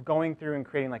of going through and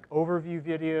creating like overview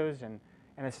videos and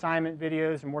assignment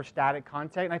videos and more static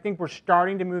content. And I think we're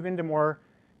starting to move into more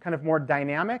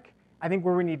dynamic. I think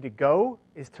where we need to go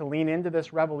is to lean into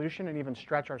this revolution and even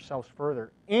stretch ourselves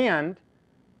further. And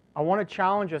I want to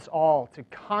challenge us all to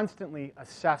constantly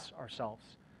assess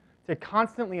ourselves, to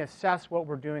constantly assess what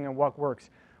we're doing and what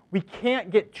works. We can't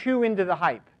get too into the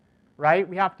hype, right?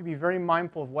 We have to be very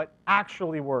mindful of what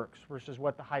actually works versus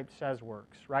what the hype says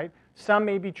works, right? Some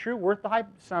may be true, worth the hype,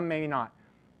 some may not.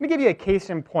 Let me give you a case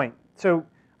in point. So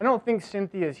I don't think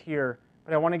Cynthia's here,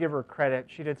 but I want to give her credit.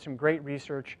 She did some great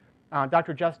research.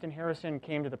 Dr. Justin Harrison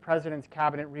came to the President's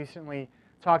Cabinet recently,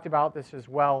 talked about this as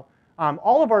well.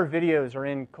 all of our videos are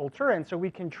in Cultura, and so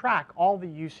we can track all the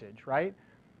usage, right?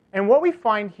 And what we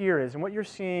find here is, and what you're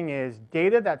seeing is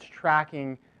data that's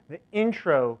tracking the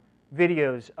intro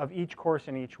videos of each course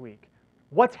in each week.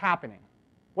 What's happening?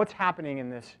 What's happening in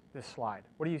this slide?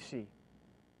 What do you see?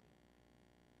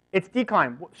 It's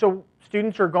decline. So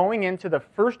students are going into the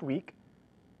first week.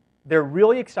 They're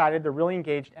really excited. They're really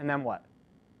engaged. And then what?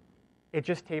 It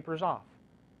just tapers off.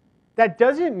 That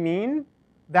doesn't mean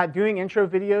that doing intro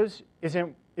videos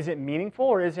isn't meaningful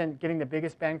or isn't getting the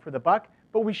biggest bang for the buck,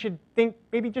 but we should think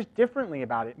maybe just differently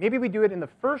about it. Maybe we do it in the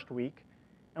first week,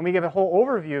 and we give a whole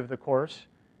overview of the course,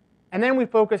 and then we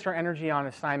focus our energy on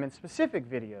assignment-specific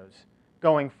videos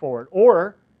going forward.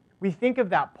 Or we think of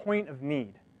that point of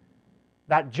need,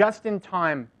 that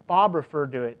just-in-time, Bob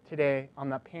referred to it today on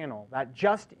the panel, that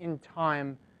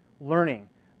just-in-time learning.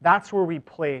 That's where we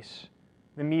place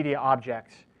the media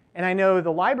objects. And I know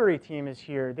the library team is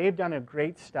here. They've done a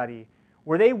great study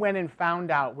where they went and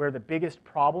found out where the biggest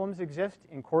problems exist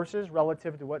in courses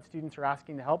relative to what students are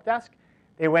asking the help desk.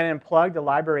 They went and plugged a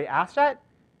library asset.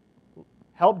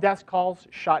 Help desk calls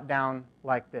shut down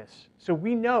like this. So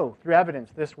we know through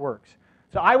evidence this works.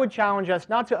 So I would challenge us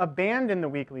not to abandon the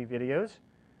weekly videos,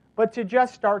 but to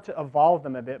just start to evolve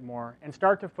them a bit more and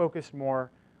start to focus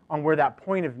more on where that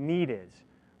point of need is,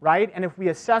 right? And if we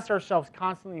assess ourselves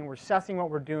constantly and we're assessing what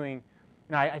we're doing,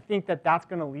 I think that that's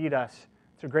going to lead us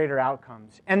to greater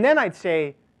outcomes. And then I'd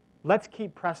say, let's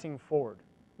keep pressing forward.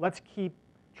 Let's keep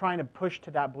trying to push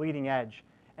to that bleeding edge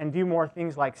and do more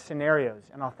things like scenarios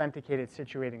and authenticated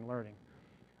situating learning.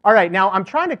 All right, now I'm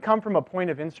trying to come from a point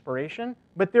of inspiration,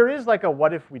 but there is like a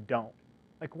what if we don't?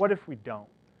 Like, what if we don't?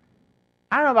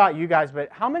 I don't know about you guys, but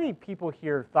how many people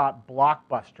here thought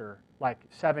Blockbuster, like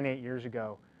 7, 8 years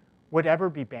ago, would ever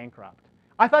be bankrupt?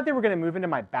 I thought they were going to move into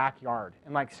my backyard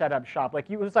and like set up shop. Like,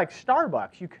 it was like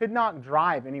Starbucks. You could not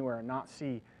drive anywhere and not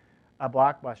see a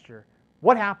Blockbuster.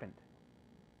 What happened?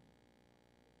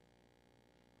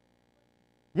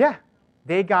 Yeah,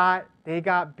 they got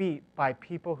beat by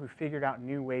people who figured out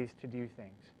new ways to do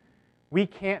things. We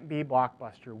can't be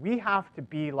Blockbuster. We have to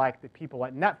be like the people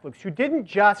at Netflix who didn't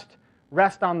just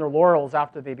rest on their laurels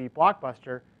after they beat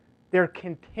Blockbuster. They're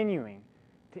continuing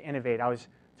to innovate. I was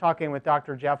talking with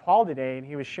Dr. Jeff Hall today, and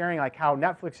he was sharing like how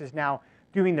Netflix is now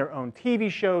doing their own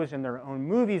TV shows and their own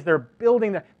movies. They're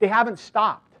building they haven't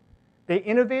stopped. They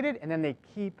innovated, and then they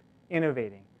keep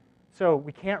innovating. So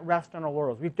we can't rest on our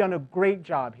laurels. We've done a great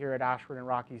job here at Ashford and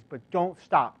Rockies, but don't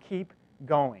stop. Keep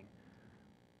going.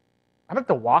 How about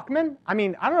the Walkman? I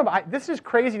mean, I don't know, this is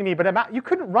crazy to me, but you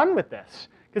couldn't run with this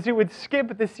because it would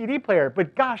skip the CD player.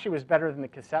 But gosh, it was better than the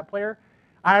cassette player.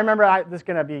 I remember, this is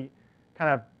going to be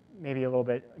kind of maybe a little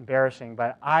bit embarrassing,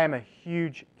 but I am a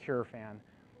huge Cure fan.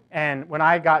 And when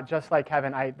I got Just Like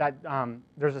Heaven,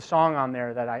 there's a song on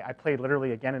there that I played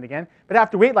literally again and again. But I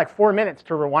have to wait like 4 minutes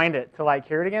to rewind it to like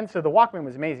hear it again. So the Walkman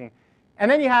was amazing.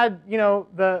 And then you had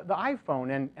the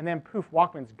iPhone, and then poof,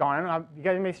 Walkman's gone. I don't know, you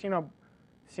guys may have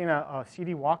seen a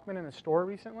CD Walkman in a store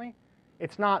recently?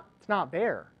 It's not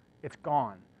there. It's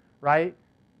gone, right?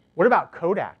 What about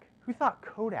Kodak? Who thought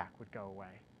Kodak would go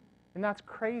away? And that's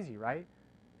crazy, right?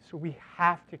 So we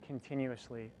have to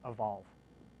continuously evolve.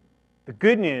 The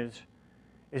good news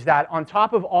is that on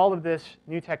top of all of this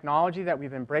new technology that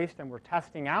we've embraced and we're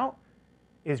testing out,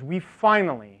 is we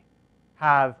finally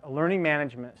have a learning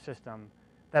management system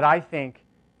that I think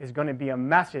is going to be a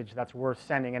message that's worth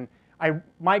sending. And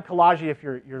Mike Kalaji, if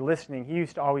you're listening, he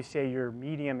used to always say your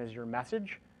medium is your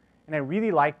message. And I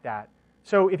really like that.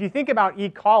 So if you think about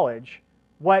e-college,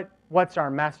 what's our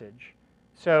message?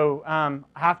 So I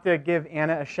have to give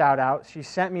Anna a shout out. She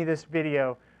sent me this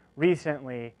video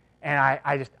recently, and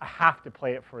I have to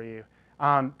play it for you.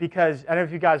 Because I don't know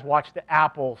if you guys watched the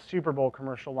Apple Super Bowl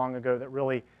commercial long ago that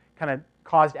really kind of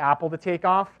caused Apple to take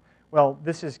off. Well,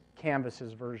 this is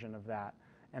Canvas's version of that.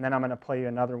 And then I'm going to play you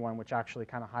another one which actually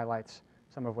kind of highlights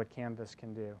some of what Canvas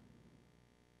can do.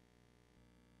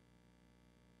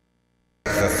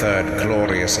 The third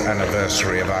glorious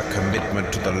anniversary of our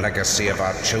commitment to the legacy of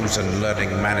our chosen learning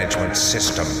management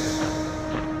system.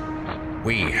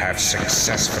 We have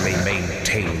successfully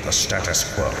maintained the status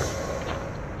quo,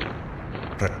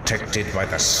 protected by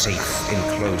the safe,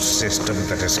 enclosed system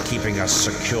that is keeping us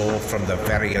secure from the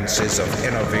variances of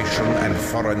innovation and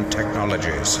foreign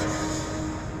technologies.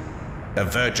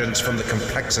 Divergence from the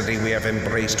complexity we have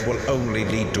embraced will only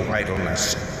lead to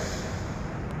idleness.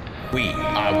 We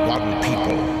are one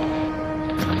people,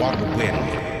 one will,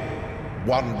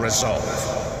 one resolve,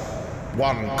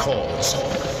 one cause.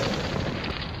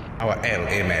 Our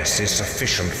LMS is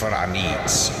sufficient for our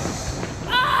needs.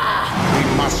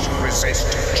 We must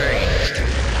resist change.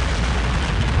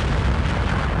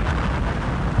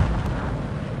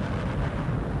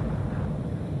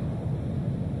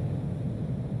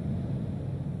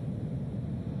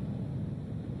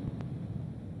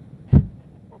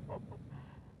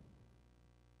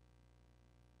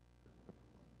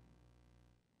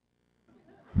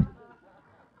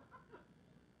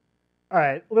 All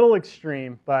right, a little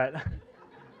extreme, but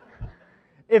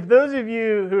if those of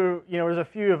you who, there's a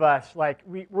few of us, like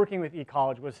working with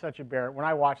eCollege was such a bear. When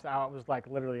I watched that, it was like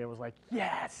literally, it was like,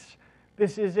 yes,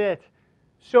 this is it.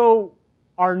 So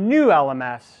our new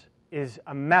LMS is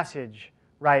a message,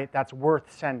 right, that's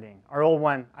worth sending. Our old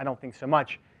one, I don't think so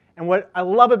much. And what I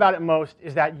love about it most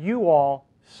is that you all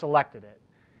selected it.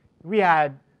 We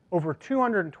had over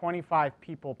 225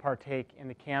 people partake in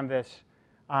the Canvas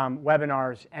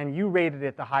webinars, and you rated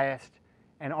it the highest.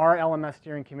 And our LMS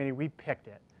steering committee, we picked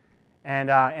it. And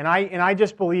I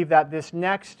just believe that this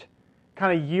next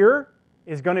kind of year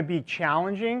is going to be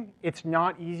challenging. It's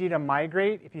not easy to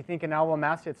migrate. If you think an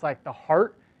LMS, it's like the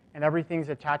heart, and everything's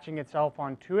attaching itself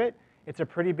onto it. It's a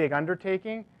pretty big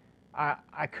undertaking.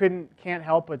 I can't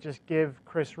help but just give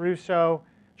Chris Russo,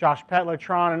 Josh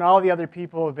Petlotron, and all the other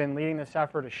people who have been leading this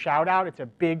effort a shout out. It's a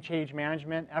big change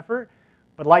management effort,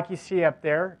 but like you see up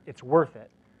there, it's worth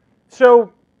it.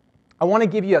 So I want to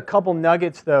give you a couple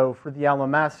nuggets, though, for the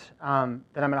LMS that I'm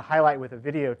going to highlight with a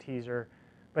video teaser.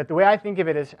 But the way I think of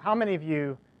it is, how many of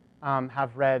you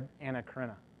have read Anna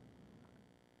Karenina?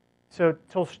 So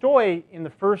Tolstoy, in the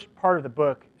first part of the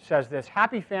book, says this: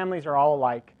 happy families are all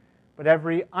alike, but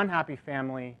every unhappy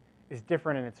family is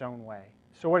different in its own way.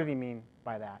 So what did he mean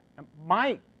by that?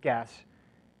 My guess,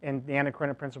 and the Anna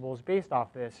Karenina principle is based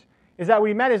off this, is that what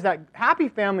he meant is that happy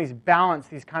families balance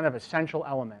these kind of essential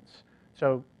elements.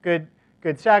 So good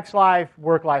sex life,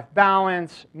 work-life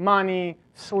balance, money,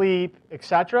 sleep,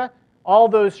 etc. All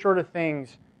those sort of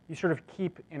things you sort of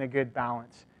keep in a good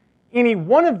balance. Any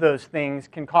one of those things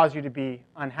can cause you to be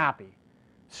unhappy.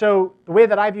 So the way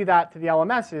that I view that to the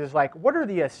LMS is like, what are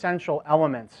the essential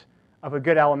elements of a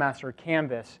good LMS or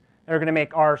Canvas that are going to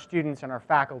make our students and our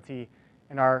faculty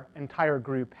and our entire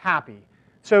group happy?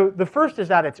 So the first is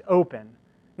that it's open.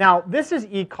 Now, this is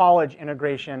eCollege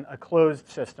integration, a closed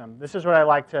system. This is what I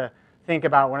like to think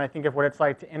about when I think of what it's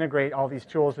like to integrate all these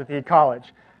tools with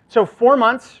eCollege. So 4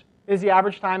 months is the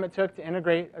average time it took to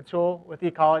integrate a tool with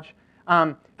eCollege.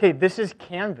 Okay, this is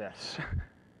Canvas.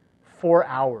 4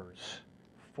 hours.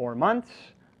 4 months,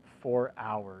 4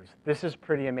 hours. This is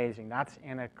pretty amazing. That's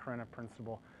Anna Karenina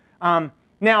principle.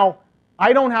 Now,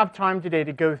 I don't have time today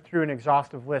to go through an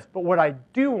exhaustive list, but what I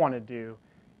do want to do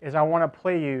is I want to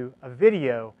play you a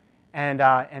video and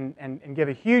give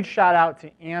a huge shout out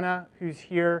to Anna, who's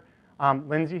here,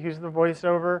 Lindsay, who's the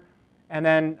voiceover, and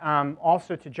then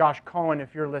also to Josh Cohen,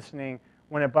 if you're listening,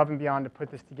 went above and beyond to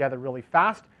put this together really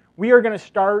fast. We are going to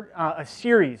start a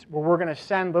series where we're going to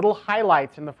send little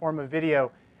highlights in the form of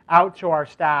video out to our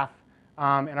staff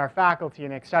and our faculty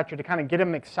and et cetera to kind of get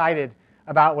them excited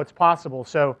about what's possible.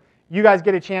 So you guys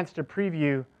get a chance to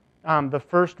preview the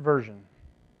first version.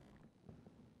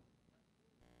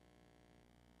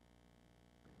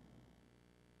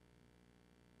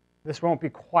 This won't be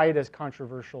quite as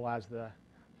controversial as the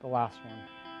last one.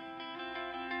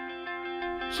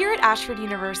 Here at Ashford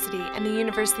University and the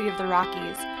University of the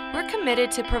Rockies, we're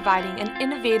committed to providing an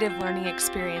innovative learning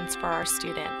experience for our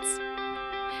students.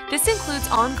 This includes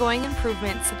ongoing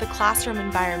improvements to the classroom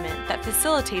environment that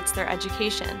facilitates their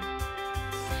education.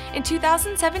 In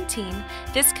 2017,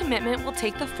 this commitment will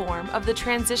take the form of the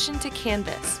transition to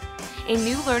Canvas, a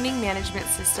new learning management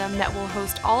system that will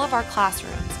host all of our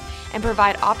classrooms and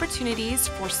provide opportunities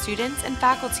for students and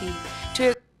faculty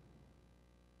to...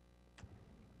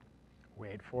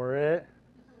 Wait for it.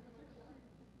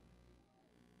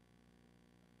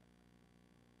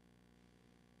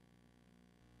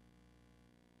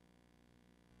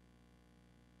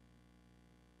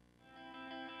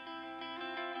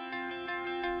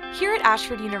 Here at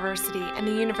Ashford University and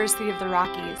the University of the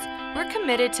Rockies, we're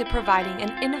committed to providing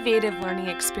an innovative learning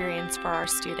experience for our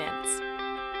students.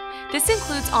 This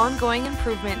includes ongoing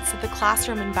improvements to the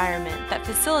classroom environment that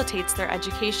facilitates their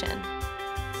education.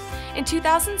 In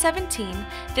 2017,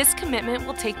 this commitment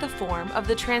will take the form of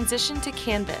the transition to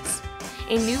Canvas,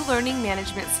 a new learning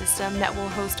management system that will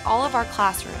host all of our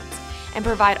classrooms and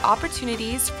provide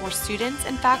opportunities for students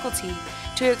and faculty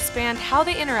to expand how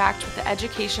they interact with the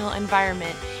educational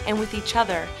environment and with each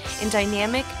other in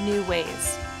dynamic new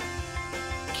ways.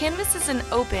 Canvas is an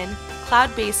open,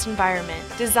 cloud-based environment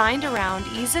designed around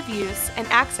ease of use and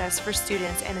access for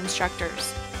students and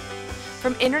instructors.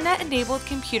 From internet-enabled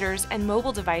computers and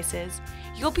mobile devices,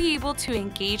 you'll be able to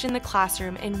engage in the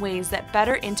classroom in ways that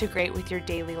better integrate with your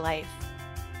daily life.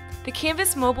 The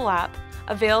Canvas mobile app,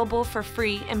 available for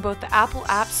free in both the Apple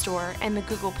App Store and the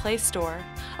Google Play Store,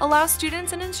 allows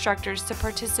students and instructors to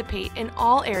participate in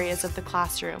all areas of the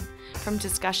classroom, from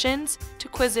discussions to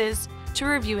quizzes to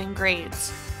reviewing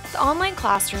grades. The online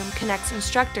classroom connects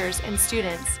instructors and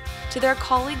students to their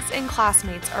colleagues and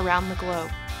classmates around the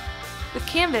globe. With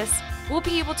Canvas, we'll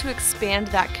be able to expand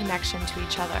that connection to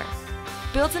each other.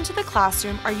 Built into the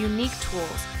classroom are unique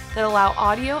tools that allow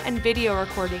audio and video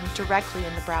recording directly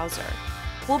in the browser.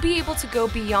 We'll be able to go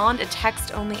beyond a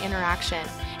text-only interaction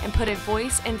and put a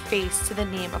voice and face to the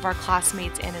name of our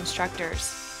classmates and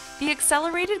instructors. The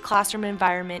accelerated classroom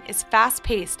environment is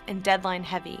fast-paced and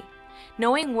deadline-heavy.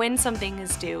 Knowing when something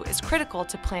is due is critical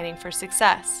to planning for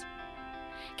success.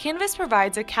 Canvas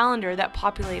provides a calendar that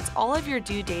populates all of your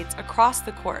due dates across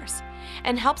the course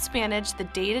and helps manage the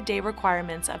day-to-day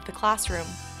requirements of the classroom.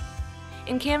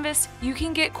 In Canvas, you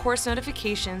can get course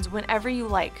notifications whenever you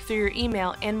like through your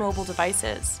email and mobile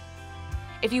devices.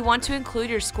 If you want to include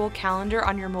your school calendar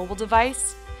on your mobile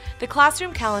device, the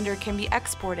classroom calendar can be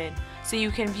exported so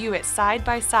you can view it side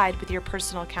by side with your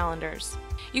personal calendars.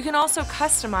 You can also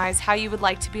customize how you would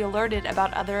like to be alerted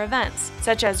about other events,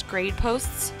 such as grade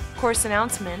posts, course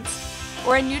announcements,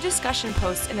 or a new discussion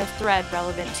post in a thread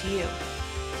relevant to you.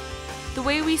 The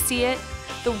way we see it,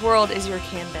 the world is your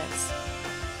canvas.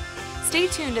 Stay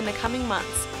tuned in the coming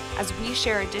months as we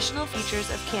share additional features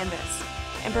of Canvas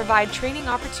and provide training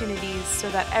opportunities so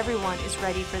that everyone is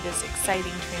ready for this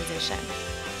exciting transition.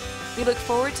 We look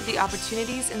forward to the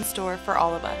opportunities in store for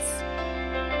all of us.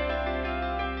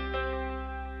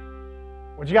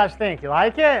 What'd you guys think? You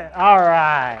like it? All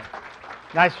right.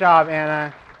 Nice job,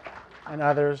 Anna and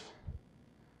others.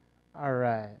 All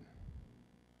right.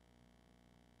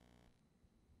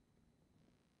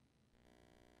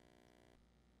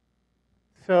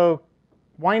 So,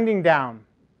 winding down,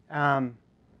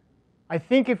 I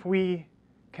think if we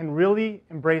can really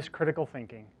embrace critical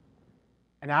thinking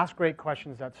and ask great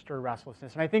questions that stir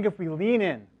restlessness, and I think if we lean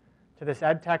in to this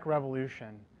ed tech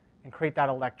revolution and create that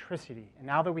electricity, and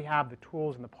now that we have the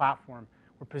tools and the platform,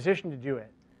 we're positioned to do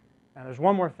it. Now, there's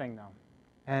one more thing, though,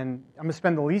 and I'm going to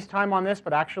spend the least time on this,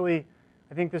 but actually,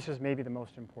 I think this is maybe the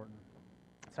most important.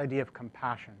 This idea of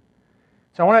compassion.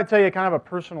 So I want to tell you kind of a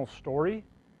personal story.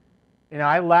 You know,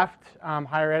 I left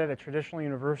higher ed at a traditional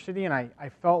university, and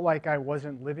I felt like I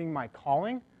wasn't living my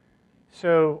calling.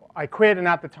 So I quit, and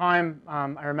at the time,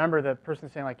 I remember the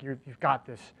person saying, like, you've got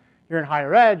this. You're in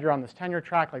higher ed. You're on this tenure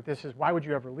track. Like, this is, why would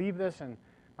you ever leave this? And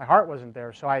my heart wasn't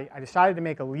there. So I decided to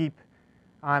make a leap,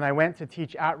 and I went to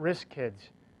teach at-risk kids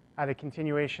at a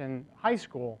continuation high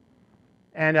school.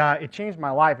 And it changed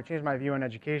my life. It changed my view on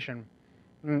education.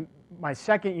 My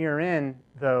second year in,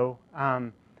 though,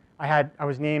 I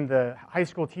was named the High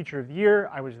School Teacher of the Year.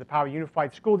 I was the Poway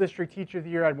Unified School District Teacher of the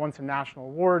Year. I'd won some national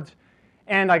awards.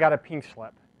 And I got a pink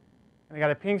slip. And I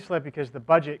got a pink slip because the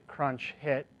budget crunch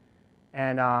hit,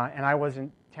 and I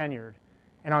wasn't tenured.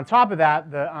 And on top of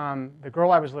that, the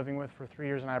girl I was living with for 3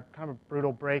 years, and I had kind of a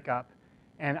brutal breakup.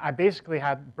 And I basically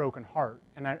had a broken heart.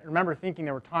 And I remember thinking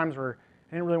there were times where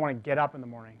I didn't really want to get up in the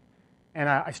morning. And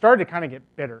I started to kind of get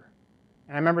bitter.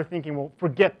 And I remember thinking, well,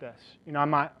 forget this. You know, I'm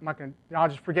not going to, I'll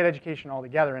just forget education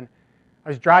altogether. And I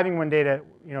was driving one day to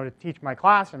teach my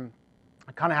class, and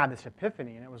I kind of had this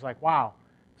epiphany. And it was like, wow,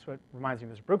 that's what reminds me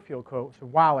of this Brookfield quote. So,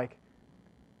 wow, like,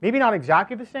 maybe not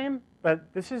exactly the same,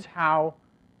 but this is how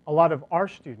a lot of our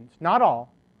students, not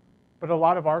all, but a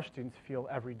lot of our students feel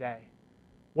every day.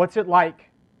 What's it like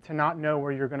to not know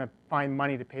where you're going to find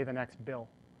money to pay the next bill?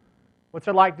 What's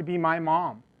it like to be my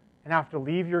mom and have to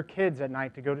leave your kids at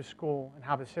night to go to school and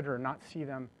have a sitter and not see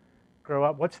them grow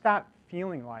up? What's that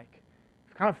feeling like?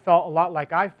 It kind of felt a lot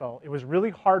like I felt. It was really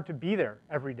hard to be there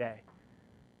every day,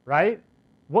 right?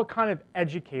 What kind of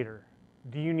educator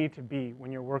do you need to be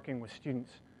when you're working with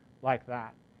students like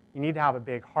that? You need to have a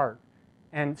big heart.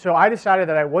 And so I decided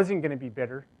that I wasn't going to be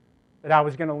bitter, that I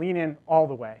was going to lean in all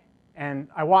the way. And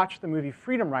I watched the movie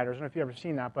Freedom Writers. I don't know if you've ever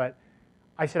seen that, but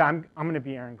I said, I'm going to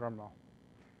be Aaron Grumlow.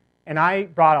 And I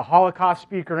brought a Holocaust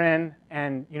speaker in,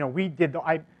 and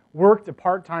I worked a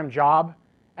part-time job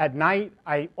at night.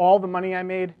 All the money I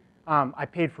made, I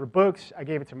paid for books. I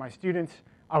gave it to my students.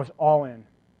 I was all in.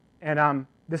 And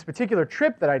this particular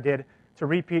trip that I did, to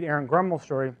repeat Aaron Grumlow's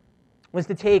story, was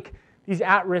to take these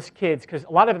at-risk kids, because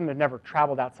a lot of them had never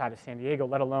traveled outside of San Diego,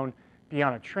 let alone be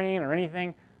on a train or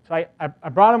anything. So I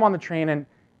brought them on the train, and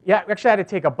yeah, actually I had to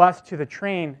take a bus to the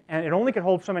train, and it only could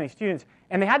hold so many students,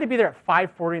 and they had to be there at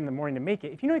 5:40 in the morning to make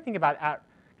it. If you know anything about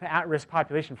at-risk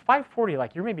population, 5:40,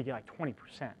 like, you're maybe like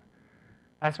 20%.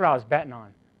 That's what I was betting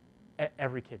on.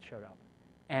 Every kid showed up.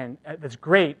 And that's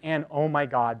great, and oh my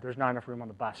God, there's not enough room on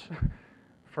the bus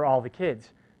for all the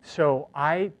kids. So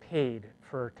I paid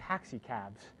for taxi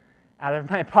cabs out of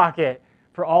my pocket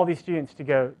for all these students to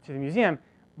go to the museum.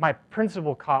 My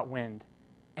principal caught wind,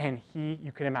 and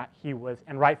you can imagine, he was,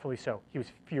 and rightfully so, he was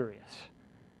furious.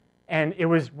 And it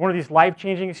was one of these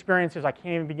life-changing experiences. I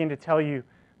can't even begin to tell you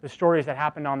the stories that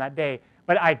happened on that day.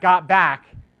 But I got back,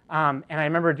 and I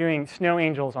remember doing snow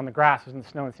angels on the grass. It was in the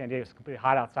snow in San Diego. It was completely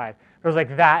hot outside. But I was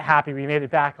like that happy. We made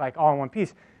it back like all in one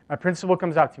piece. My principal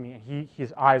comes up to me, and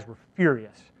his eyes were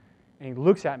furious. And he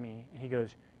looks at me, and he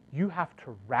goes, "You have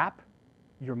to wrap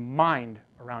your mind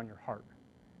around your heart."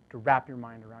 To wrap your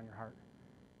mind around your heart.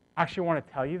 I actually want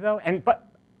to tell you, though, but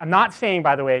I'm not saying,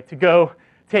 by the way, to go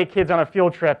take kids on a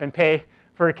field trip and pay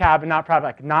for a cab and not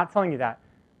private. I'm not telling you that.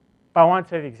 But I want to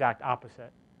tell you the exact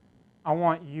opposite. I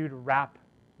want you to wrap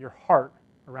your heart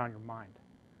around your mind.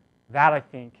 That, I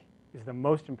think, is the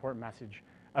most important message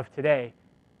of today.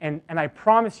 And I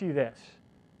promise you this.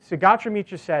 Sugatra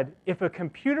Mitra said, if a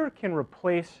computer can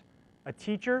replace a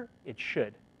teacher, it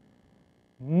should.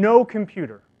 No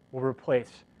computer will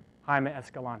replace Jaime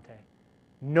Escalante.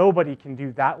 Nobody can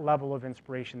do that level of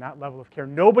inspiration, that level of care.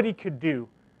 Nobody could do,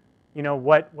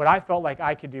 what I felt like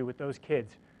I could do with those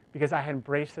kids because I had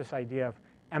embraced this idea of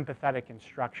empathetic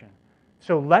instruction.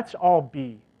 So let's all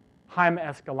be Jaime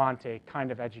Escalante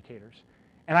kind of educators.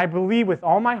 And I believe with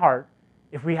all my heart,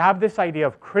 if we have this idea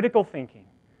of critical thinking,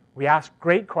 we ask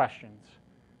great questions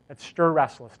that stir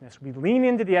restlessness, we lean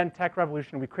into the ed tech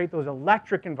revolution, we create those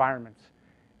electric environments,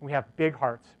 and we have big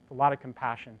hearts, a lot of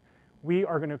compassion, we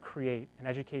are going to create an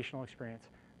educational experience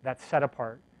that's set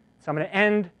apart. So I'm going to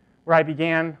end where I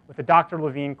began with a Dr.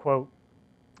 Levine quote.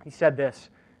 He said this.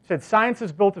 He said, "Science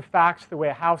is built of facts the way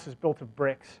a house is built of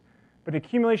bricks, but an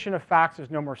accumulation of facts is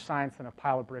no more science than a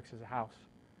pile of bricks is a house."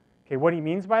 Okay, what he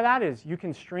means by that is you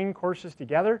can string courses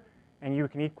together and you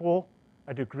can equal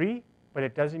a degree, but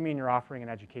it doesn't mean you're offering an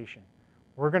education.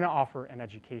 We're going to offer an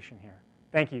education here.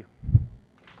 Thank you.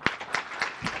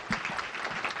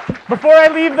 Before I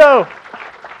leave, though,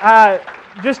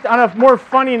 just on a more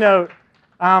funny note,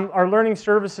 our learning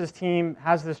services team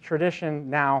has this tradition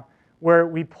now where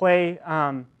we play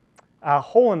a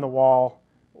hole in the wall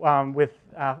with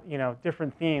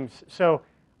different themes. So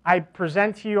I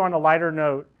present to you on a lighter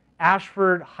note,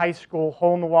 Ashford High School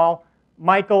Hole in the Wall.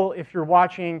 Michael, if you're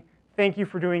watching, thank you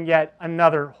for doing yet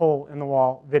another hole in the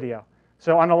wall video.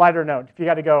 So on a lighter note, if you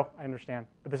got to go, I understand,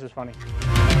 but this is funny.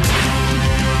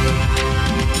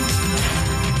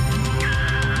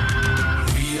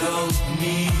 We don't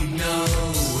need no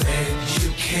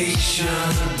education.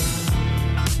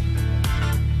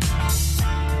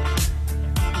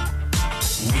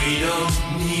 We don't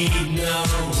need no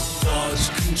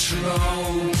thought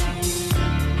control.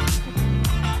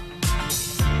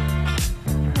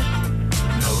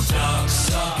 No dark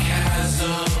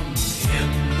sarcasm in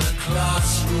the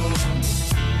classroom.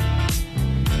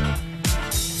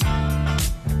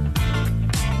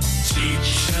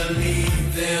 Teacher,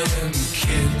 leave them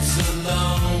kids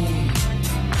alone.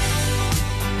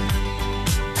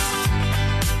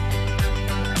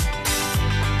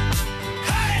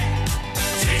 Hey!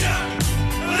 Teacher,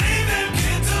 leave them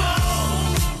kids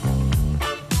alone.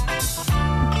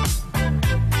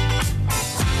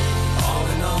 All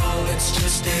in all, it's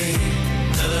just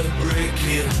another brick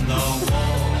in the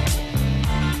wall.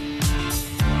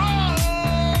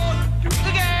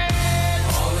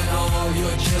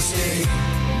 You're just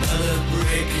another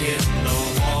brick in the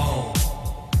wall.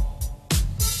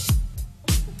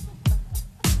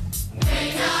 We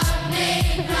don't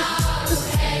need no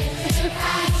education.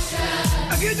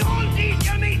 If you don't eat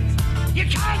your meat, you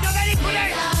can't have any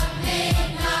pudding. We don't need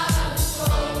no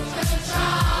school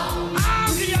control. How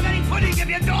can you have any pudding if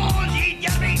you don't eat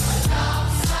your meat?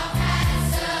 Lots of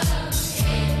handsome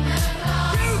in the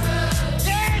classroom.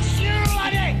 Yes, you,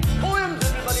 laddie. Poems,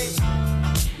 everybody.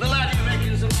 The laddie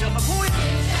makes himself a poem.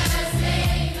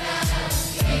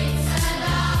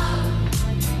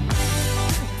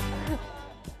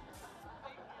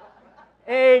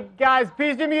 Hey, guys,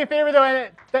 please do me a favor, though,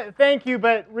 and thank you,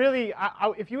 but really,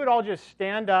 if you would all just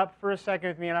stand up for a second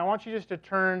with me, and I want you just to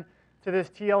turn to this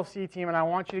TLC team, and I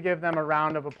want you to give them a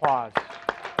round of applause.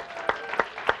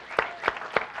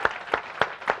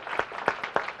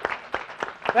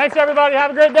 Thanks, everybody.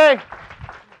 Have a great day.